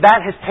if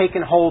that has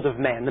taken hold of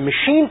man. The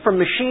machine for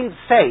machine's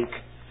sake,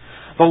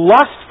 the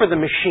lust for the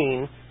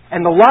machine,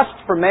 and the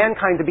lust for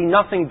mankind to be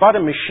nothing but a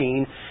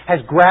machine has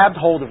grabbed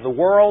hold of the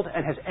world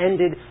and has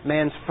ended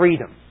man's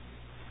freedom.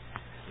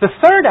 The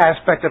third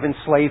aspect of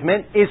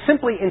enslavement is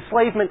simply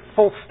enslavement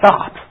full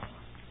stop.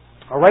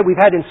 All right,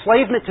 we've had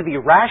enslavement to the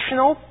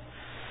irrational.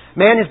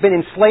 Man has been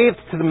enslaved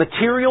to the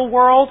material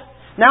world.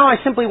 Now I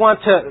simply want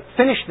to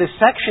finish this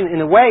section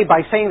in a way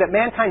by saying that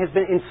mankind has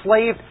been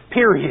enslaved,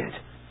 period.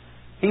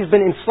 He's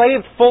been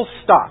enslaved full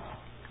stop.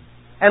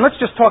 And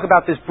let's just talk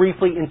about this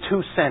briefly in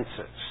two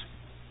senses.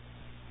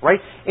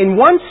 Right? In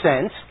one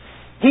sense,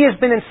 He has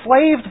been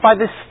enslaved by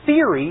this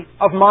theory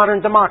of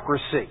modern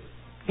democracy.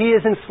 He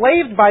is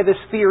enslaved by this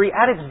theory.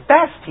 At its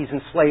best, he's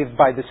enslaved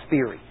by this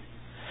theory.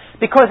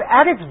 Because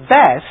at its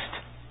best,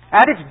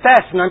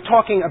 and I'm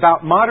talking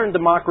about modern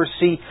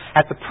democracy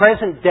at the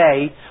present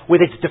day, with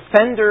its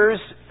defenders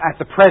at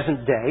the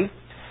present day,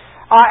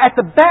 at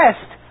the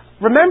best,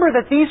 remember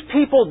that these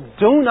people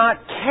do not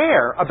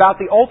care about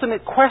the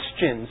ultimate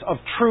questions of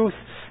truth,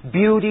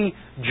 beauty,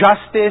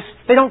 justice.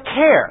 They don't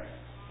care.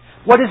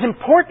 What is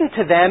important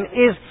to them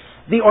is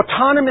the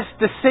autonomous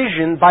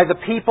decision by the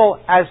people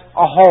as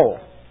a whole.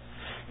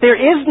 There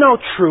is no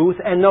truth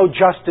and no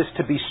justice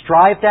to be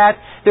strived at.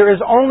 There is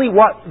only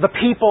what the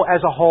people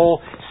as a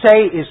whole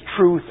say is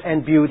truth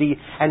and beauty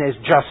and is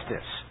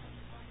justice.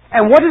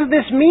 And what does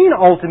this mean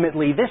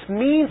ultimately? This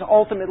means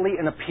ultimately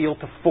an appeal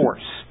to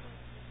force.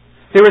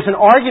 There is an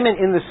argument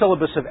in the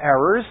Syllabus of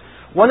Errors.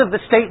 One of the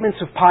statements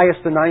of Pius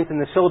IX in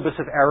the Syllabus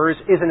of Errors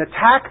is an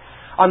attack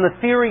on the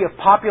theory of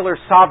popular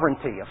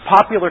sovereignty, of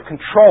popular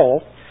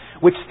control,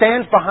 which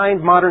stands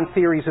behind modern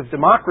theories of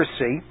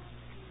democracy.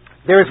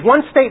 There is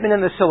one statement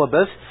in the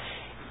syllabus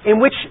in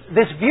which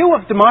this view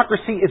of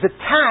democracy is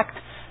attacked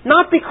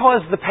not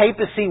because the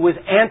papacy was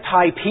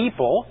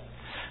anti-people,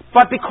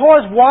 but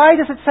because, why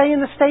does it say in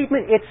the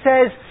statement? It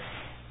says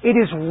it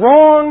is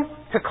wrong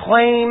to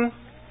claim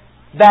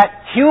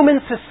that human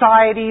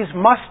societies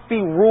must be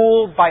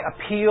ruled by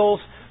appeals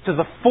to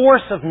the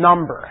force of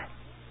number.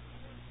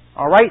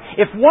 All right?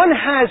 If one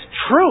has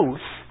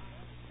truth,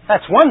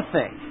 that's one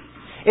thing.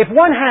 If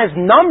one has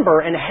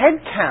number and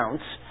head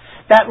counts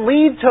that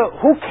lead to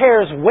who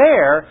cares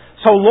where,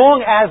 so long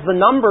as the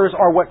numbers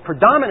are what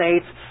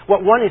predominates,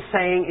 what one is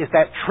saying is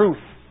that truth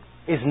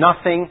is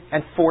nothing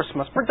and force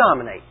must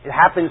predominate.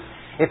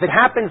 If it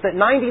happens that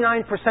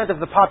 99% of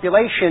the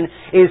population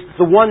is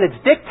the one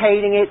that's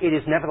dictating it, it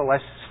is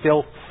nevertheless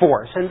still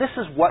force. And this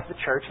is what the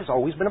Church has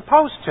always been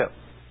opposed to.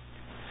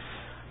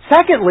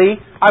 Secondly,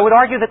 I would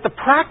argue that the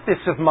practice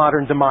of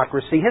modern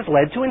democracy has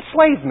led to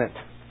enslavement.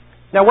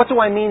 Now, what do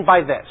I mean by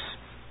this?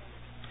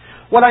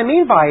 What I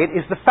mean by it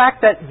is the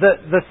fact that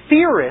the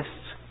theorists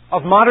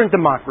of modern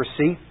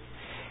democracy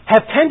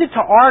have tended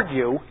to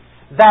argue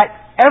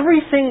that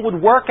everything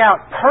would work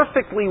out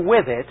perfectly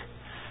with it,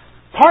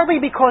 partly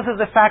because of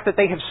the fact that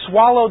they have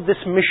swallowed this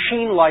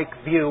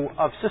machine-like view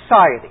of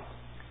society.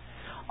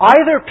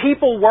 Either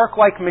people work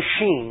like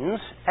machines,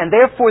 and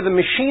therefore the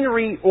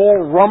machinery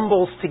all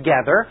rumbles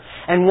together,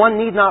 and one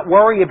need not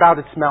worry about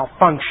its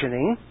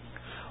malfunctioning,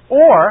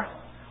 or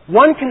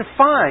one can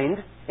find,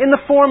 in the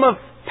form of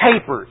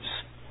papers,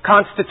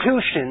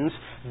 constitutions,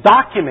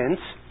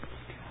 documents,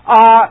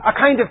 a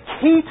kind of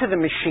key to the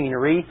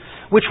machinery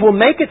which will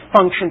make it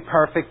function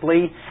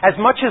perfectly as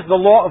much as the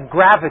law of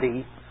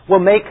gravity will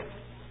make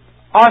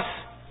us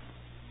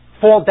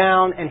fall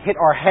down and hit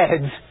our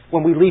heads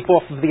when we leap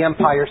off of the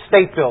Empire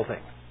State Building.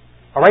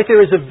 All right,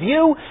 there is a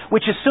view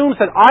which assumes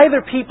that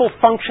either people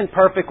function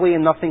perfectly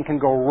and nothing can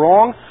go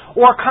wrong,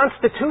 or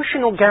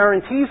constitutional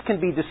guarantees can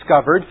be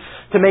discovered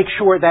to make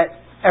sure that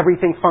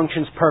everything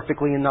functions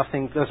perfectly and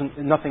nothing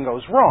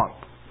goes wrong.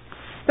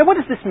 Now, what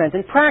does this mean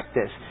in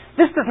practice?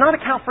 This does not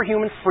account for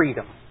human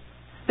freedom.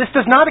 This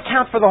does not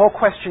account for the whole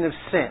question of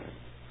sin.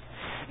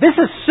 This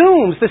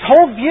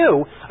whole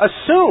view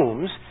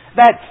assumes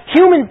that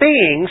human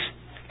beings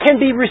can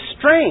be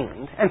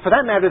restrained, and for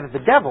that matter that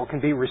the devil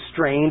can be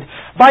restrained,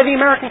 by the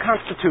American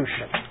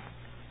Constitution.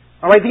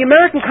 All right, the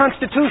American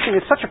Constitution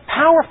is such a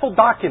powerful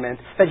document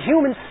that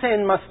human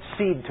sin must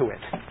cede to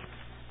it.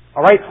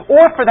 All right,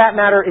 or for that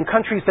matter, in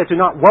countries that do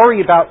not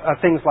worry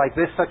about things like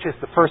this, such as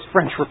the First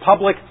French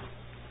Republic,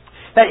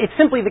 that it's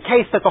simply the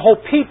case that the whole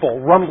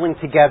people rumbling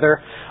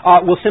together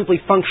will simply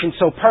function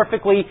so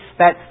perfectly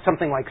that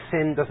something like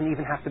sin doesn't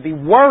even have to be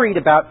worried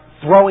about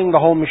throwing the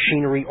whole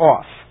machinery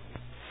off.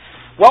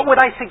 What would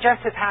I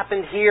suggest has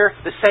happened here?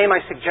 The same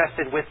I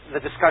suggested with the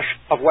discussion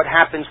of what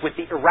happens with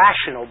the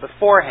irrational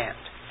beforehand.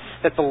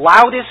 That the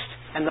loudest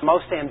and the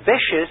most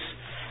ambitious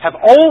have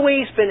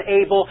always been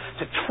able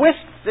to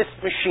twist this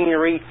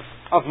machinery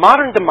of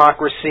modern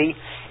democracy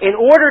in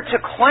order to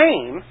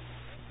claim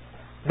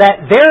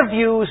that their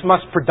views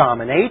must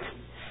predominate,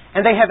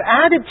 and they have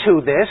added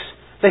to this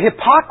the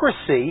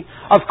hypocrisy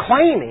of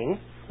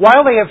claiming,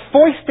 while they have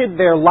foisted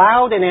their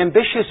loud and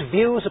ambitious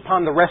views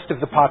upon the rest of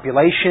the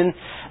population,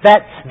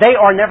 that they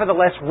are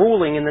nevertheless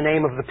ruling in the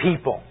name of the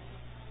people.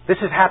 This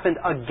has happened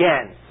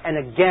again and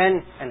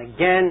again and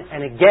again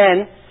and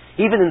again,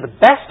 even in the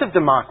best of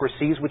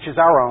democracies, which is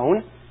our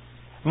own,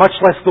 much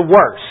less the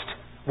worst,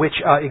 which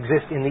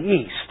exist in the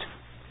East.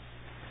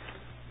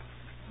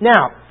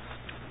 Now,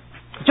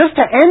 just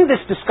to end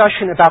this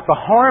discussion about the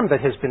harm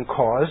that has been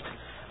caused,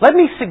 let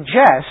me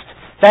suggest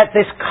that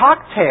this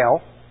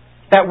cocktail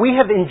that we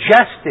have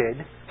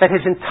ingested, that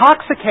has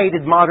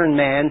intoxicated modern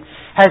man,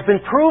 has been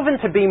proven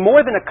to be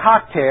more than a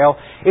cocktail.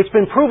 It's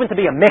been proven to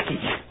be a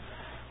Mickey.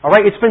 All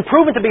right? It's been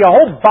proven to be a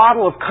whole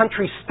bottle of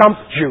country stump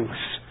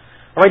juice.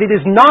 All right? It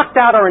has knocked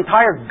out our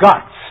entire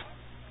guts.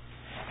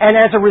 And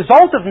as a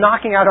result of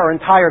knocking out our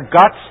entire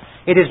guts,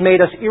 it has made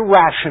us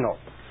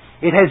irrational.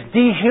 It has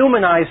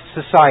dehumanized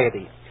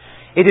society.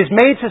 It has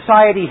made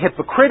society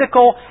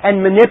hypocritical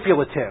and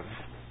manipulative.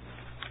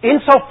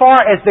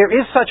 Insofar as there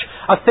is such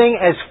a thing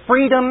as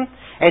freedom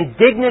and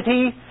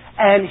dignity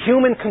and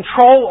human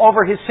control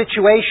over his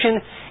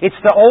situation, it's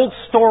the old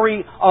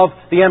story of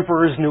the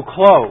emperor's new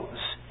clothes.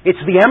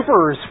 It's the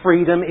emperor's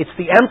freedom, it's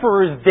the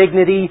emperor's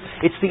dignity,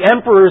 it's the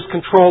emperor's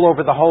control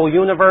over the whole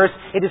universe.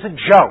 It is a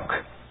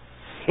joke.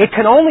 It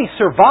can only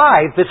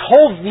survive, this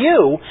whole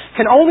view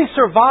can only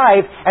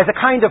survive as a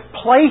kind of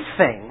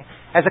plaything,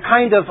 as a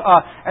kind of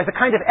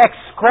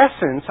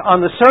excrescence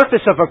on the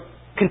surface of a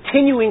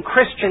continuing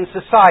Christian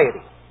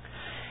society.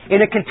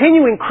 In a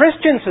continuing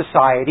Christian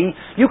society,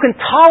 you can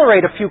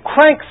tolerate a few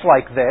cranks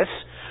like this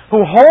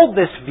who hold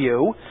this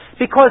view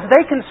because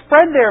they can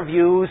spread their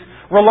views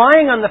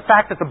relying on the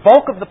fact that the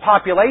bulk of the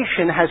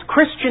population has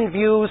Christian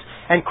views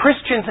and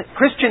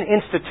Christian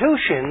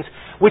institutions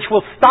which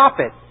will stop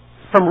it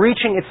from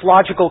reaching its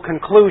logical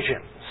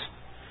conclusions.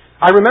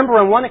 I remember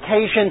on one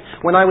occasion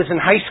when I was in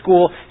high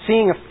school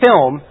seeing a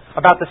film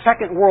about the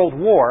Second World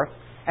War,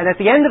 and at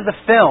the end of the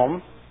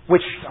film,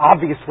 which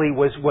obviously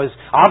was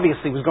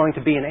going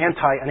to be a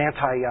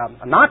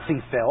Nazi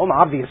film,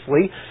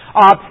 obviously.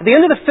 At the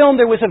end of the film,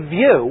 there was a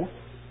view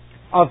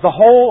of the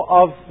whole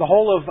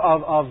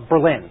of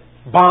Berlin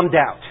bombed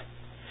out,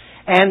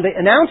 and the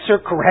announcer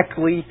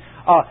correctly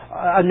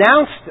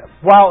announced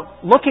while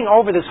looking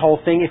over this whole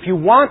thing, if you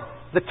want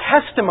the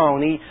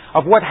testimony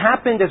of what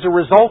happened as a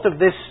result of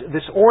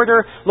this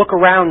order, look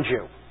around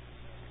you.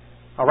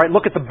 All right,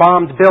 look at the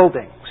bombed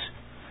buildings.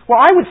 Well,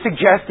 I would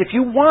suggest if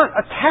you want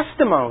a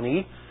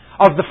testimony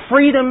of the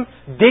freedom,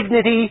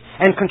 dignity,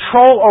 and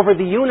control over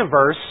the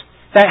universe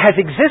that has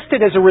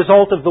existed as a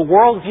result of the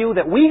worldview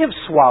that we have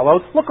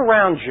swallowed, look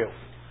around you.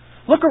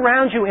 Look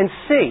around you and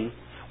see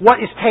what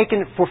is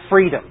taken for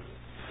freedom.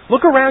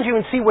 Look around you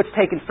and see what's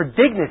taken for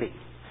dignity.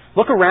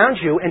 Look around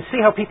you and see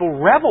how people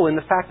revel in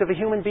the fact of a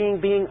human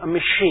being being a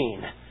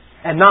machine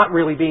and not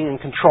really being in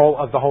control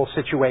of the whole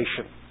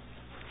situation.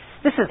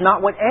 This is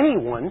not what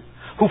anyone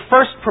who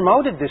first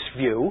promoted this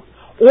view,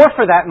 or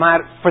for that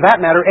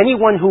matter,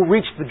 anyone who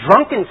reached the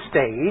drunken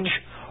stage,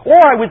 or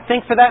I would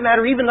think for that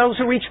matter, even those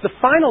who reached the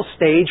final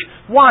stage,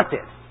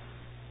 wanted.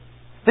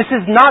 This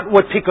is not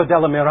what Pico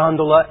della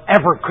Mirandola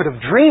ever could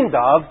have dreamed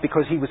of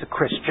because he was a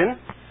Christian.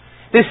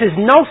 This is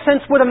no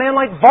sense what a man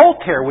like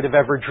Voltaire would have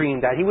ever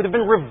dreamed at. He would have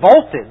been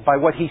revolted by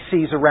what he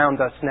sees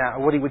around us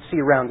now, what he would see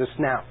around us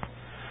now.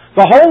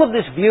 The whole of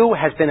this view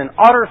has been an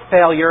utter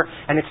failure,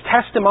 and its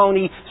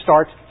testimony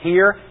starts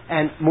here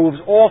and moves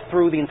all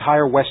through the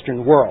entire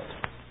Western world.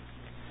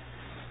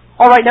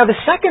 All right, now the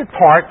second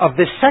part of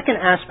this second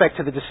aspect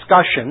to the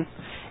discussion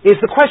is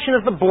the question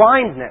of the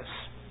blindness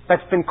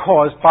that's been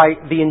caused by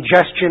the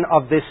ingestion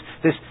of this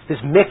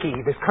Mickey,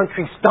 this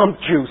country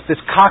stump juice, this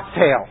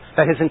cocktail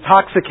that has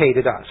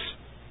intoxicated us.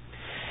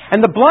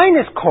 And the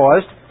blindness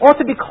caused ought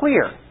to be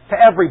clear to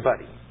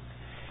everybody.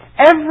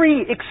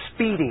 Every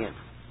expedient,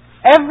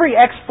 every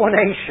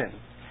explanation,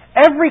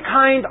 every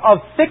kind of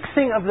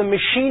fixing of the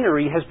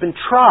machinery has been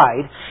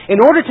tried in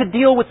order to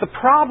deal with the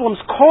problems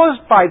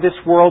caused by this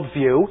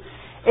worldview,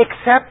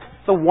 except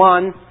the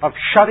one of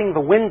shutting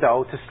the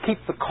window to keep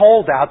the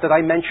cold out that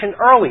I mentioned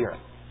earlier.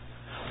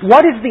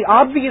 What is the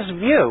obvious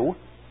view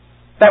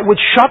that would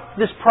shut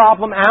this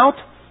problem out?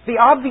 The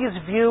obvious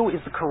view is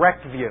the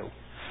correct view,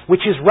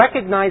 which is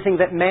recognizing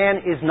that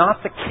man is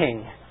not the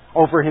king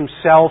over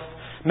himself.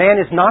 Man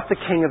is not the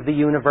king of the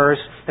universe,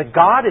 that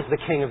God is the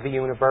king of the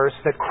universe,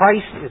 that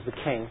Christ is the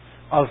king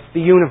of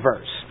the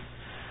universe.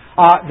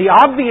 The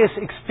obvious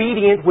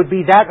expedient would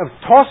be that of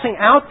tossing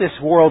out this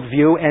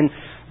worldview and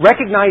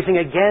recognizing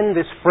again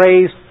this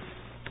phrase,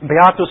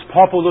 Beatus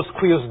populus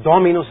quius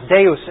Dominus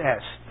Deus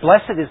est.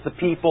 Blessed is the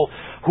people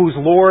whose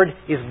Lord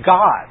is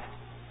God.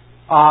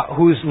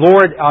 Whose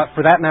Lord,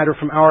 for that matter,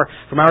 from our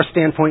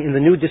standpoint in the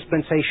new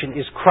dispensation,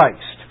 is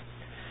Christ.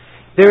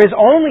 There is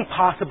only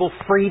possible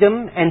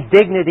freedom and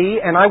dignity,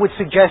 and I would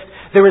suggest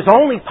there is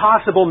only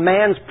possible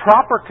man's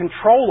proper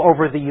control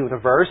over the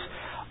universe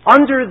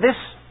under this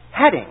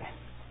heading,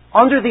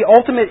 under the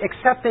ultimate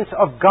acceptance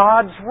of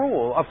God's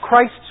rule, of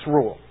Christ's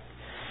rule.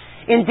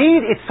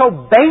 Indeed, it's so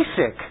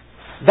basic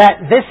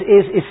that this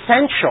is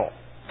essential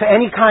to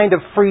any kind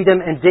of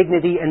freedom and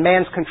dignity and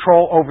man's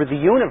control over the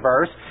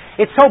universe.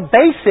 It's so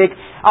basic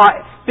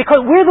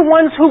because we're the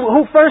ones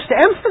who first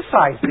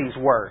emphasized these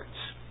words.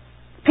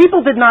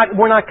 People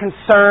were not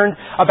concerned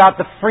about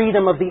the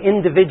freedom of the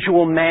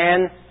individual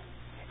man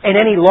in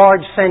any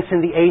large sense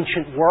in the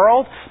ancient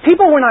world.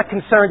 People were not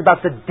concerned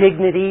about the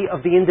dignity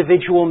of the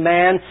individual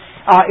man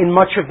in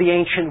much of the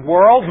ancient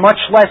world, much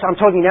less, I'm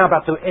talking now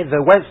about the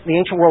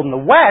ancient world in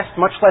the West,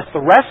 much less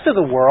the rest of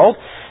the world.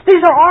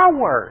 These are our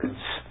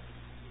words.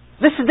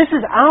 This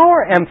is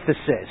our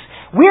emphasis.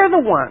 We're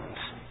the ones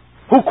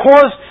who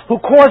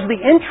caused the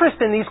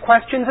interest in these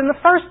questions in the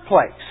first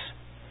place.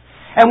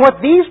 And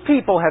what these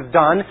people have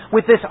done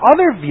with this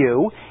other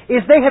view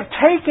is they have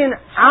taken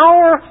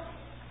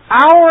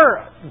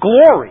our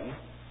glory,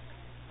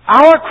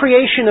 our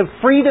creation of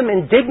freedom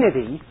and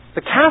dignity,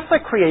 the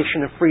Catholic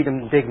creation of freedom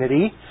and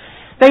dignity,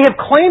 they have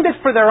claimed it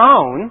for their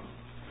own.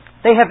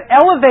 They have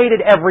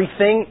elevated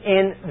everything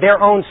in their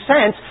own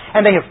sense,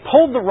 and they have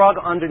pulled the rug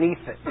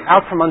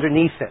out from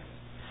underneath it.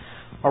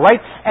 All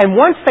right? And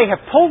once they have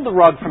pulled the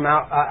rug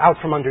out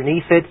from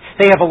underneath it,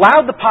 they have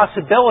allowed the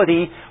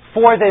possibility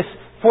for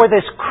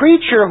this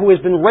creature who has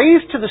been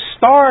raised to the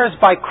stars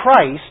by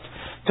Christ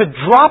to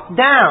drop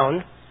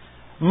down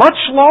much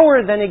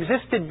lower than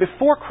existed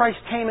before Christ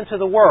came into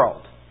the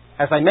world.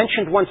 As I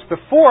mentioned once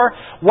before,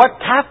 what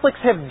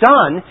Catholics have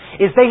done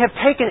is they have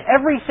taken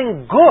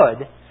everything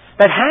good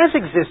that has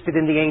existed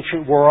in the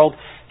ancient world,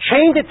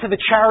 chained it to the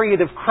chariot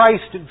of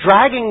Christ,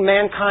 dragging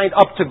mankind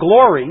up to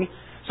glory,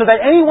 so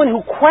that anyone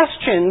who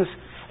questions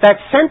that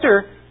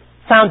center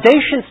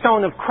foundation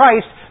stone of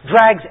Christ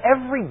drags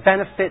every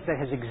benefit that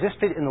has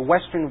existed in the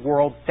Western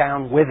world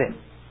down with it.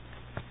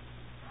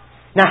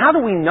 Now, how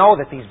do we know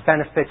that these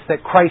benefits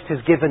that Christ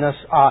has given us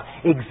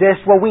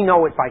exist? Well, we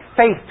know it by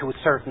faith to a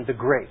certain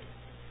degree.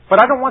 But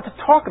I don't want to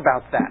talk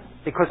about that,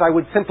 because I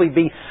would simply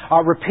be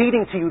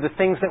repeating to you the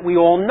things that we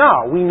all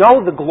know. We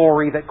know the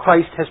glory that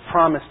Christ has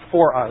promised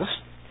for us.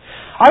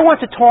 I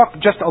want to talk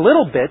just a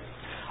little bit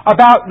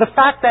about the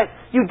fact that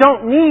you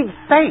don't need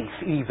faith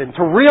even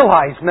to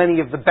realize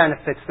many of the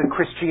benefits that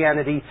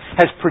Christianity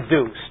has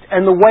produced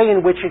and the way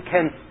in which it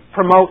can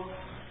promote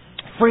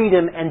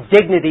freedom and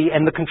dignity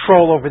and the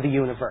control over the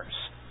universe.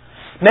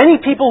 Many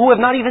people who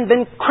have not even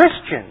been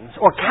Christians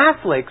or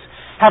Catholics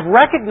have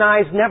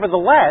recognized,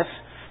 nevertheless,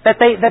 that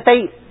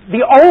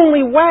the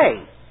only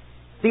way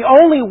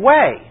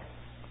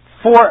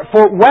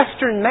for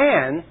Western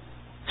man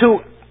to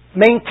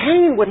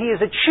maintain what he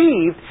has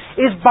achieved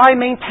is by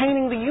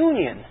maintaining the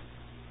union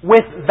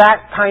with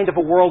that kind of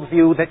a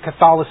worldview that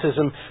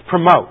Catholicism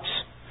promotes.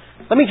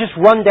 Let me just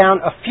run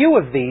down a few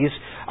of these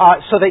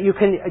so that you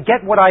can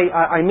get what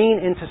I mean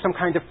into some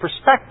kind of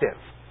perspective.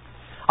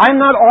 I'm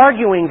not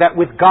arguing that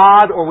with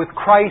God or with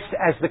Christ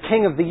as the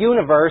King of the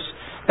universe,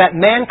 that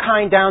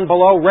mankind down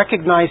below,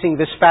 recognizing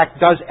this fact,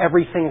 does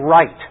everything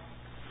right.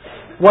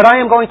 What I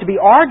am going to be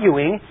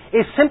arguing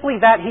is simply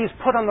that he's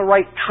put on the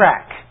right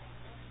track.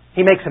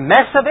 He makes a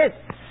mess of it.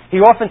 He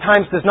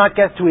oftentimes does not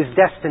get to his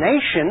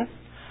destination.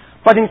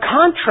 But in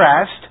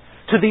contrast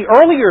to the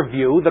earlier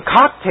view, the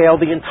cocktail,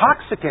 the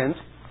intoxicant,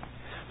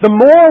 the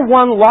more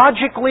one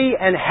logically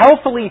and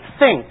healthily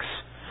thinks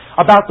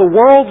about the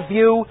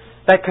worldview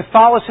that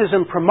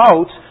Catholicism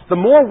promotes, the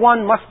more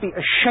one must be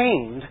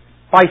ashamed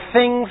by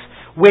things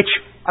which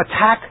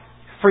attack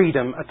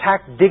freedom,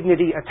 attack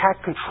dignity,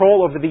 attack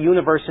control over the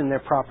universe in their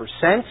proper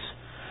sense.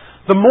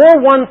 The more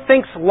one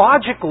thinks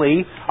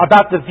logically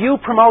about the view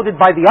promoted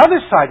by the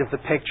other side of the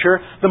picture,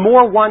 the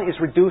more one is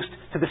reduced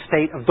to the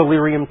state of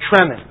delirium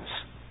tremens.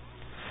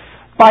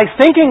 By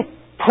thinking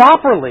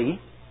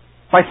properly,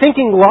 by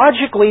thinking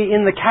logically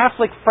in the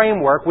Catholic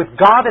framework with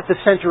God at the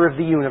center of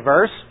the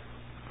universe,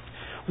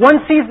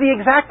 one sees the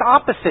exact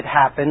opposite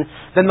happen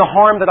than the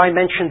harm that I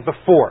mentioned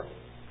before.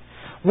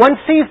 One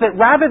sees that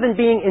rather than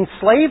being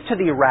enslaved to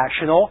the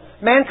irrational,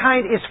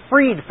 mankind is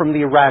freed from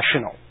the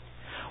irrational.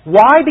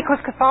 Why?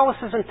 Because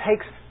Catholicism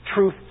takes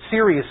truth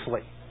seriously.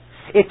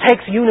 It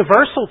takes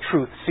universal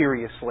truth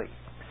seriously.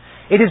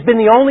 It has been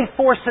the only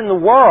force in the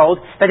world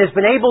that has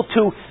been able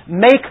to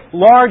make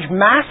large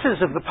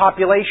masses of the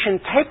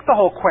population take the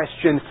whole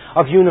question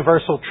of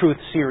universal truth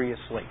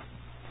seriously.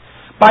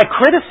 By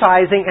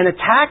criticizing and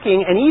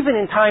attacking and even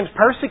in times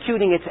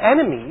persecuting its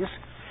enemies,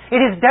 it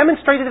has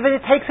demonstrated that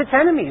it takes its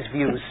enemies'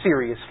 views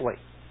seriously,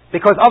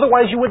 because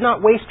otherwise you would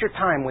not waste your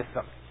time with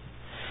them.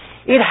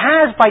 It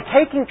has, by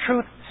taking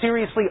truth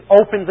seriously,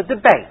 opened the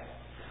debate,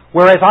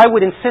 whereas I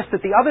would insist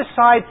that the other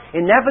side,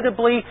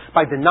 inevitably,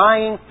 by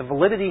denying the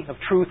validity of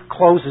truth,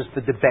 closes the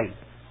debate.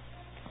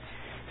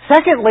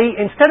 Secondly,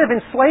 instead of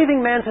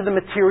enslaving man to the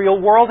material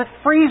world, it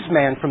frees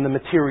man from the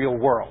material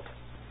world.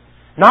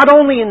 Not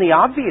only in the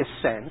obvious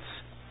sense,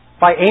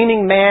 by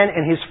aiming man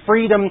and his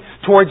freedom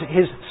towards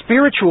his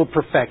spiritual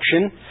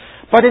perfection,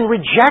 but in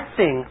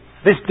rejecting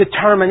this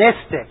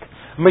deterministic,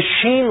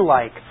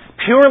 machine-like,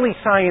 purely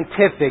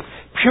scientific,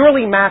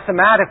 purely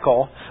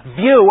mathematical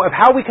view of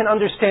how we can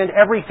understand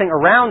everything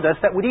around us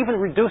that would even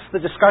reduce the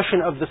discussion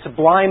of the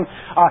sublime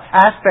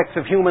aspects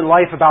of human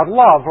life about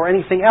love or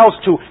anything else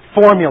to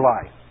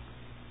formulae.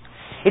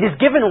 It has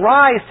given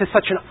rise to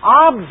such an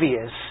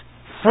obvious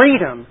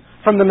freedom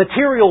from the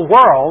material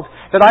world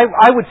that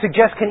I would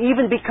suggest can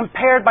even be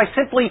compared by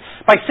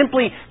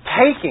simply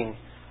taking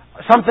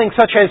something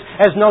such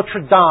as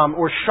Notre Dame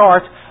or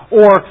Chartres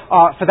or,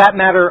 for that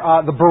matter,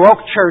 the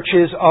Baroque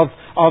churches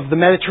of the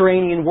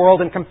Mediterranean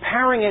world and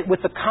comparing it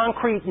with the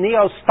concrete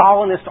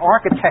neo-Stalinist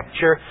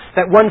architecture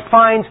that one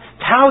finds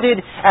touted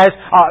as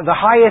the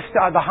highest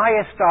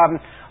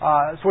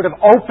sort of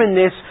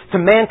openness to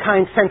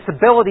mankind's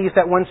sensibilities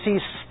that one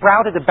sees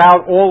sprouted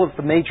about all of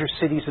the major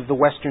cities of the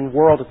Western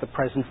world at the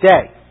present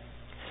day.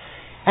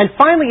 And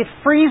finally, it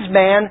frees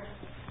man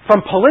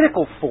from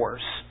political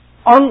force,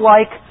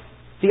 unlike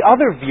the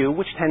other view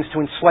which tends to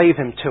enslave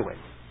him to it.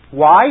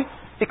 Why?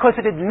 because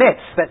it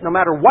admits that no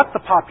matter what the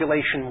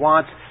population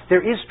wants, there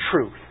is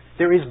truth,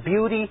 there is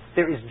beauty,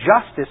 there is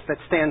justice that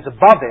stands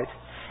above it,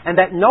 and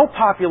that no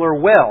popular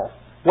will,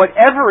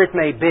 whatever it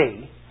may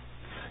be,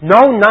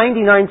 no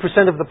 99%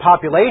 of the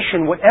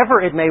population,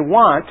 whatever it may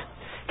want,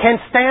 can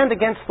stand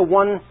against the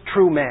one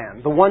true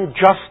man, the one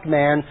just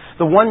man,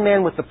 the one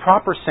man with the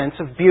proper sense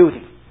of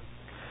beauty.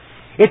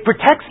 It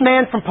protects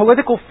man from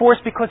political force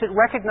because it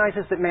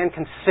recognizes that man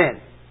can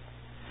sin.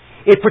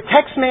 It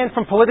protects man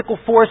from political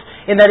force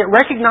in that it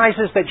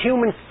recognizes that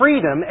human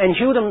freedom and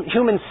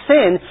human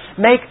sin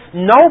make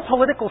no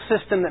political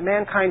system that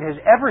mankind has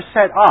ever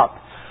set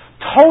up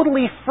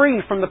totally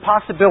free from the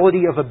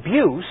possibility of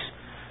abuse,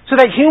 so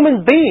that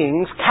human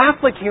beings,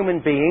 Catholic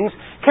human beings,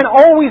 can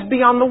always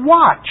be on the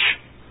watch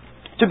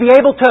to be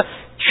able to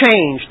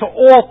change, to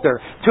alter,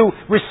 to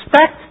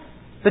respect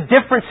the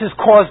differences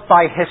caused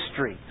by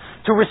history,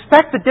 to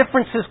respect the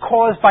differences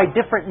caused by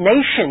different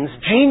nations'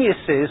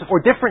 geniuses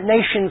or different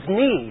nations'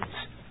 needs.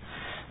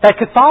 That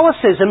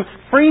Catholicism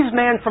frees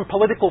man from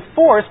political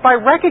force by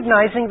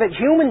recognizing that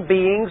human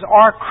beings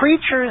are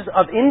creatures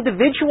of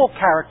individual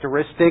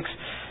characteristics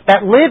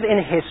that live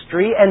in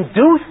history and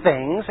do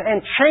things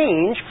and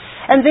change,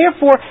 and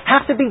therefore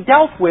have to be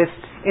dealt with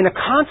in a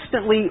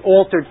constantly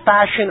altered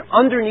fashion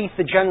underneath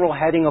the general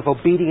heading of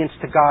obedience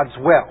to God's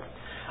will.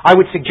 I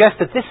would suggest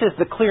that this is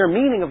the clear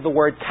meaning of the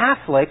word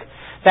Catholic,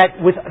 that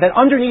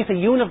underneath a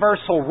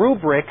universal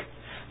rubric,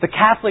 the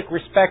Catholic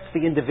respects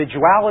the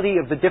individuality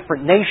of the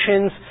different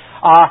nations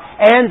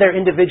and their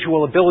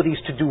individual abilities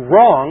to do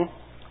wrong,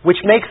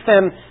 which makes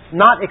them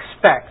not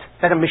expect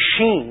that a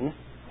machine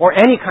or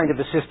any kind of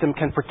a system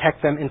can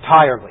protect them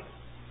entirely.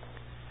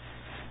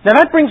 Now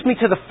that brings me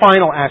to the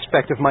final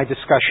aspect of my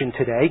discussion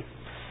today,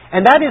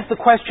 and that is the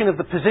question of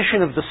the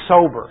position of the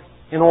sober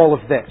in all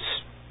of this.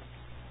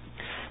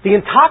 The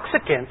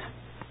intoxicant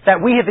that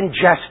we have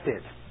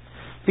ingested,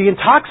 the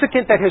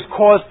intoxicant that has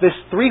caused this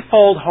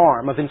threefold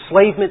harm of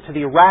enslavement to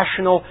the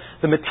irrational,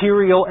 the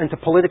material, and to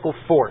political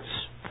force.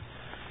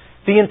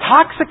 The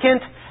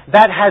intoxicant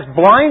that has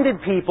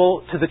blinded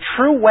people to the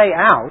true way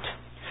out,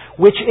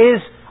 which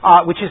is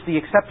the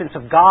acceptance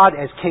of God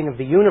as King of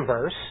the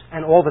universe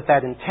and all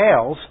that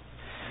entails.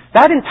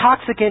 That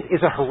intoxicant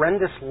is a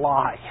horrendous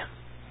lie.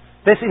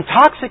 This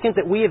intoxicant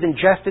that we have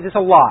ingested is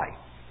a lie.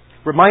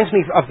 Reminds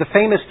me of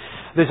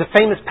there's a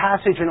famous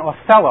passage in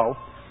Othello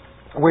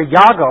where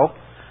Iago,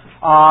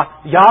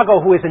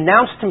 who has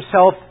announced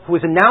himself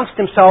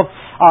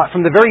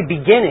from the very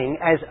beginning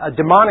as a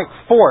demonic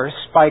force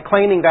by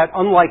claiming that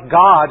unlike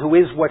God, who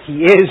is what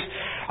he is,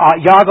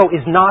 Iago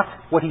is not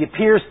what he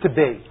appears to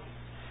be.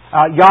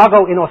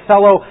 Iago in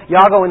Othello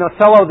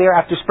there,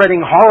 after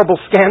spreading horrible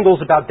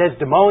scandals about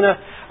Desdemona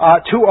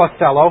to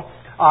Othello,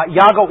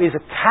 Iago is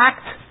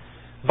attacked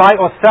by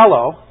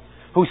Othello,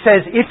 who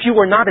says, if you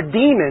are not a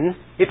demon,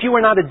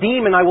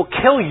 I will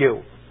kill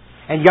you.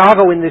 And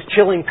Iago, in this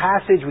chilling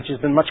passage, which has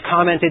been much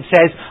commented,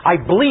 says, I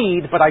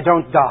bleed, but I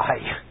don't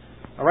die.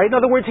 All right? In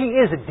other words, he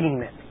is a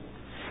demon.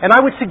 And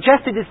I would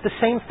suggest it is the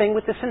same thing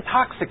with this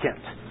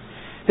intoxicant.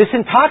 This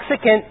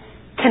intoxicant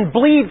can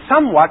bleed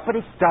somewhat, but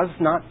it does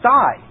not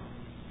die.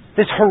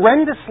 This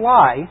horrendous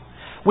lie,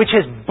 which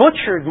has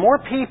butchered more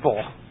people,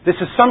 this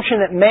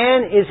assumption that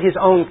man is his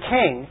own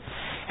king,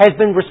 has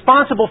been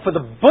responsible for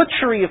the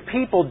butchery of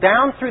people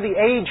down through the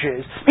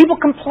ages. People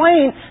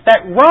complain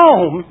that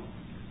Rome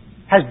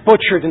has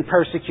butchered and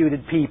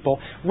persecuted people.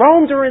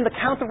 Rome, during the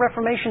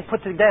Counter-Reformation,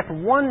 put to death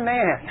one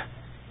man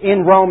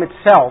in Rome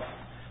itself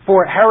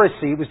for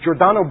heresy. It was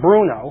Giordano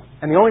Bruno,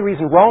 and the only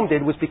reason Rome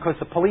did was because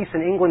the police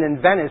in England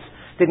and Venice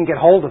didn't get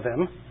hold of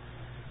him.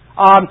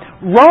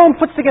 Rome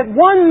puts to death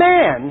one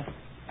man,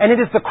 and it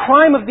is the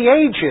crime of the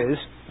ages.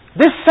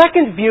 This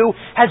second view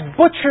has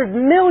butchered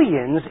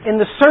millions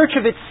in the search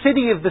of its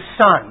city of the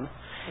sun,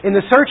 in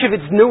the search of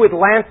its new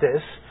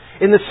Atlantis,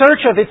 in the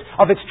search of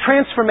its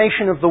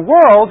transformation of the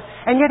world,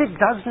 and yet it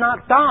does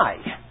not die.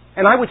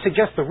 And I would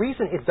suggest the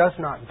reason it does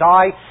not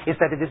die is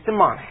that it is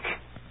demonic.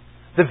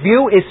 The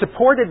view is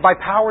supported by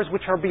powers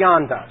which are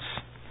beyond us.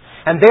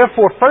 And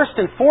therefore, first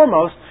and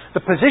foremost, the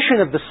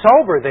position of the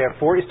sober,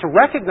 therefore, is to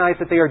recognize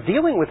that they are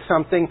dealing with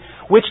something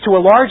which to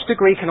a large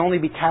degree can only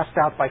be cast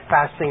out by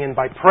fasting and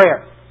by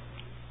prayer.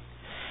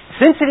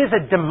 Since it is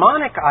a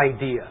demonic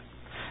idea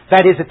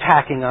that is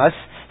attacking us,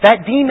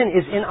 that demon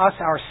is in us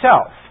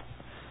ourselves.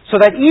 So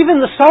that even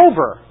the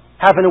sober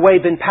have in a way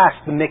been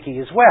passed the Mickey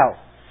as well.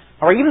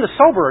 Or even the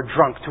sober are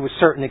drunk to a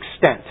certain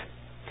extent.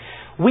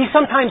 We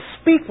sometimes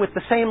speak with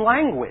the same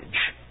language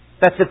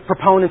that the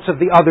proponents of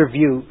the other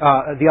view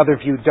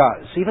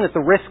does. Even at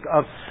the risk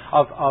of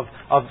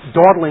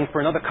dawdling for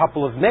another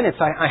couple of minutes,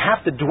 I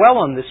have to dwell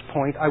on this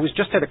point. I was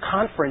just at a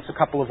conference a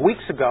couple of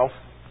weeks ago,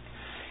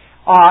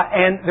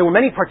 and there were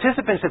many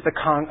participants at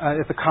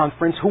the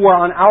conference who were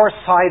on our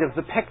side of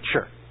the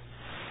picture,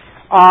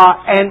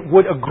 and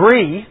would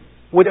agree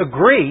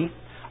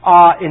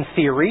in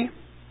theory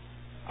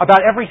about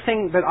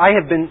everything that I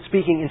have been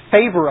speaking in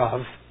favor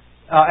of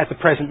at the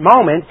present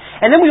moment.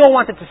 And then we all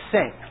wanted to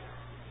sing.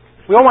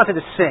 We all wanted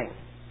to sing.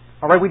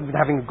 All right, we'd been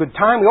having a good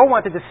time. We all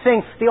wanted to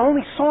sing. The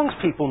only songs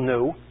people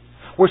knew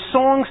were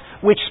songs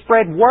which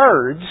spread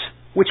words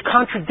which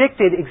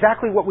contradicted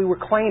exactly what we were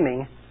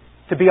claiming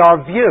to be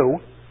our view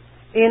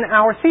in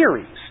our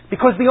theories.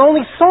 Because the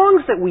only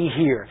songs that we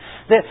hear,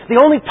 the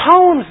only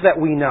poems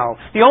that we know,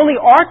 the only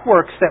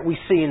artworks that we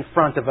see in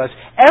front of us,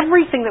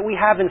 everything that we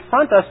have in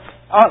front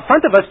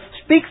of us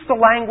speaks the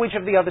language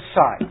of the other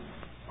side.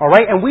 All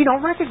right? And we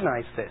don't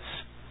recognize this.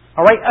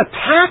 All right?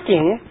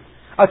 Attacking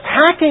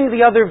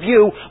the other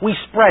view, we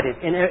spread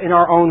it in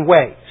our own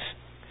ways.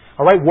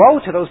 All right? Woe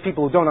to those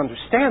people who don't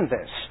understand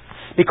this.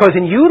 Because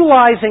in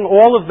utilizing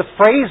all of the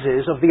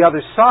phrases of the other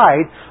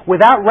side,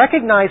 without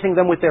recognizing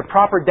them with their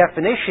proper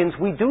definitions,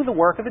 we do the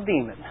work of a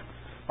demon.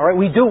 All right?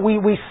 We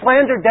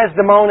slander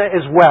Desdemona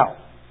as well.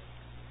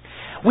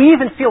 We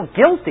even feel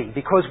guilty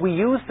because we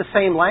use the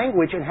same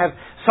language and have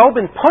so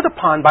been put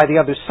upon by the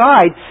other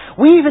side,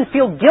 we even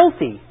feel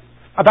guilty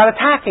about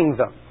attacking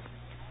them.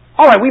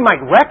 All right, we might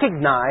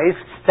recognize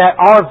that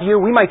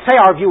we might say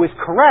our view is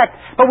correct,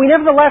 but we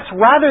nevertheless,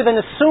 rather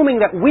than assuming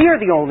that we are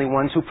the only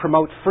ones who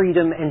promote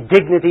freedom and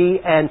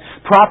dignity and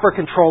proper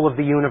control of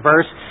the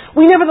universe,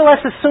 we nevertheless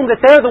assume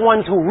that they're the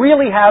ones who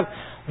really have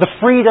the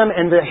freedom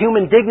and the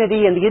human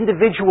dignity and the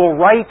individual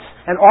rights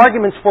and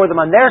arguments for them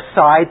on their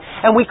side,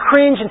 and we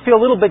cringe and feel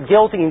a little bit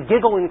guilty and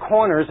giggle in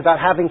corners about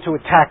having to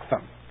attack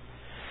them.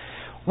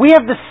 We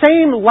have the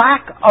same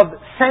lack of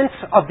sense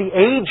of the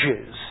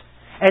ages,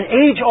 an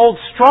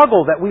age-old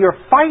struggle that we are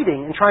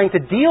fighting and trying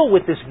to deal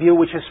with this view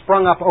which has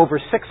sprung up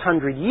over 600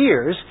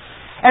 years.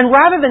 And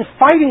rather than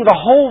fighting the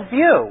whole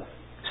view,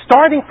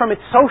 starting from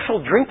its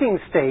social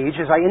drinking stage,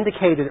 as I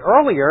indicated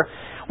earlier,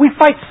 we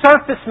fight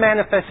surface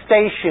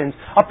manifestations,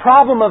 a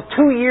problem of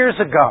 2 years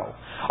ago,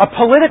 a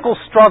political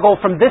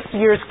struggle from this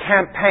year's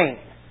campaign,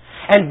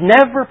 and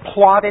never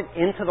plot it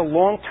into the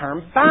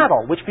long-term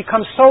battle, which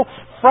becomes so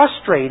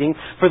frustrating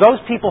for those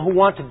people who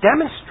want to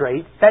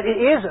demonstrate that it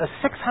is a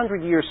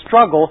 600-year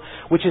struggle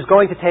which is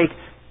going to take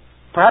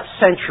perhaps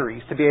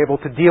centuries to be able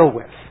to deal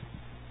with.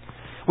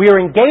 We are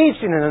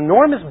engaged in an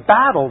enormous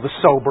battle, the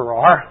sober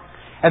are,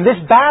 and this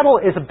battle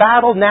is a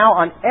battle now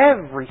on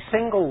every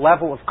single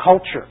level of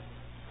culture.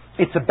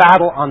 It's a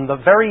battle on the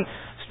very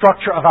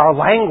structure of our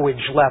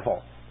language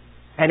level.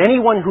 And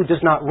anyone who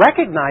does not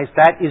recognize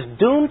that is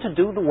doomed to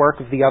do the work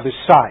of the other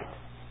side.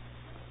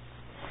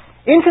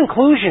 In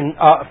conclusion,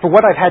 for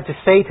what I've had to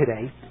say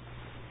today,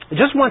 I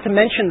just want to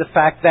mention the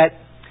fact that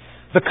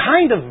the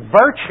kind of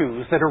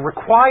virtues that are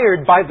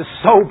required by the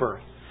sober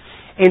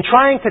in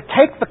trying to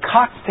take the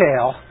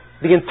cocktail,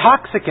 the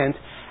intoxicant,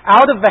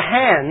 out of the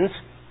hands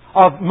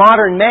of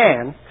modern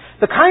man,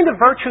 the kind of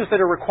virtues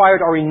that are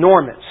required are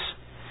enormous.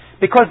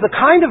 Because the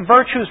kind of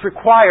virtues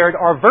required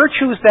are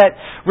virtues that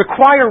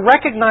require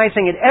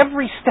recognizing at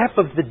every step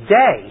of the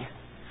day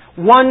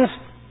one's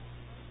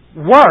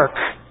work,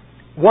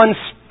 one's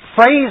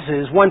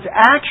phrases, one's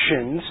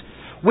actions,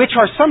 which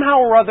are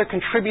somehow or other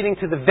contributing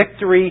to the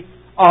victory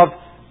of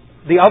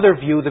the other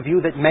view, the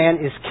view that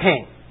man is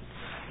king.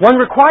 One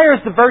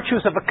requires the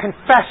virtues of a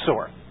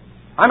confessor.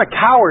 I'm a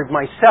coward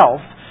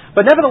myself,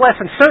 but nevertheless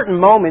in certain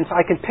moments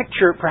I can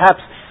picture, perhaps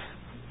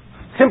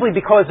simply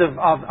because of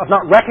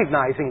not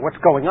recognizing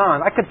what's going on,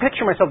 I could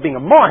picture myself being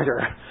a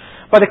martyr.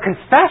 But a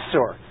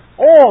confessor,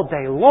 all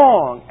day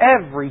long,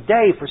 every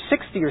day, for 60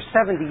 or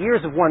 70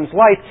 years of one's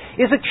life,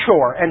 is a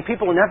chore, and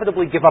people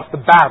inevitably give up the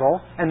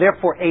battle, and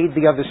therefore aid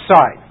the other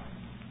side.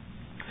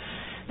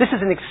 This is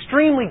an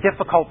extremely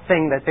difficult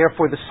thing that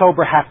therefore the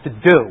sober have to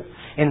do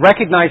in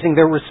recognizing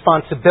their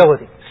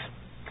responsibilities.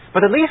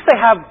 But at least they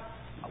have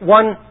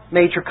one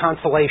major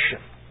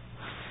consolation.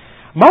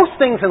 Most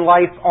things in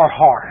life are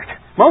hard.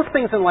 Most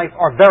things in life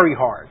are very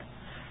hard.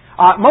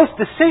 Most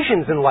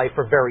decisions in life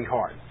are very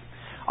hard.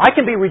 I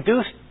can be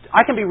reduced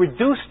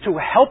to a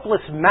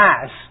helpless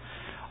mass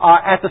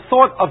at the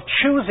thought of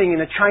choosing in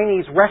a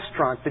Chinese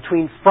restaurant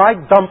between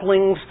fried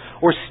dumplings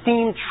or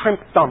steamed shrimp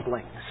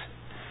dumplings.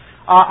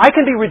 I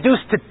can be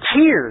reduced to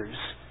tears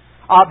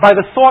by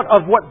the thought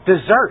of what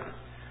dessert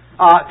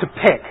to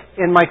pick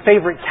in my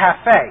favorite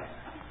cafe.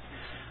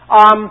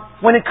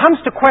 When it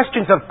comes to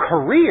questions of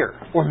career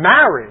or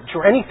marriage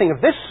or anything of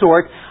this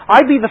sort,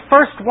 I'd be the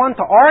first one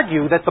to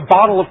argue that the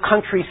bottle of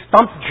country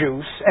stump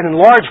juice, and in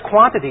large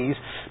quantities,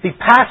 be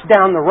passed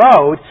down the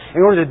road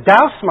in order to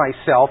douse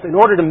myself, in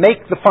order to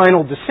make the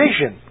final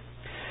decision.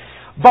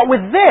 But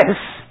with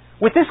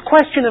this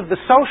question of the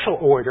social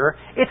order,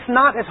 it's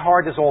not as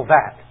hard as all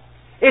that.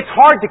 It's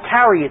hard to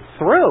carry it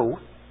through.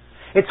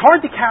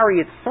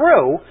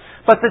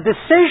 But the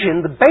decision,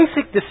 the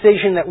basic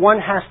decision that one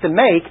has to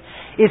make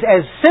is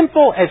as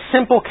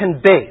simple can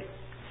be.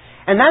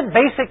 And that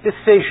basic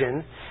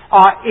decision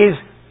is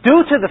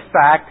due to the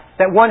fact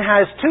that one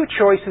has two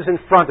choices in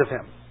front of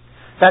him.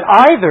 That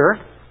either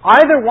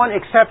one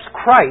accepts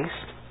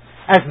Christ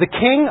as the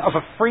king of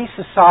a free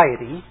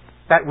society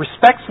that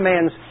respects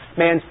man's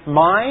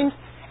mind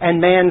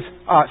and man's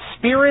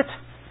spirit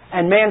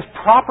and man's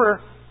proper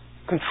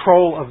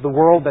control of the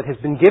world that has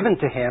been given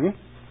to him,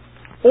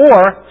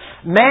 or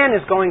man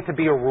is going to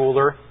be a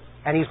ruler,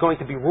 and he's going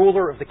to be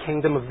ruler of the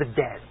kingdom of the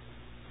dead.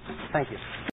 Thank you.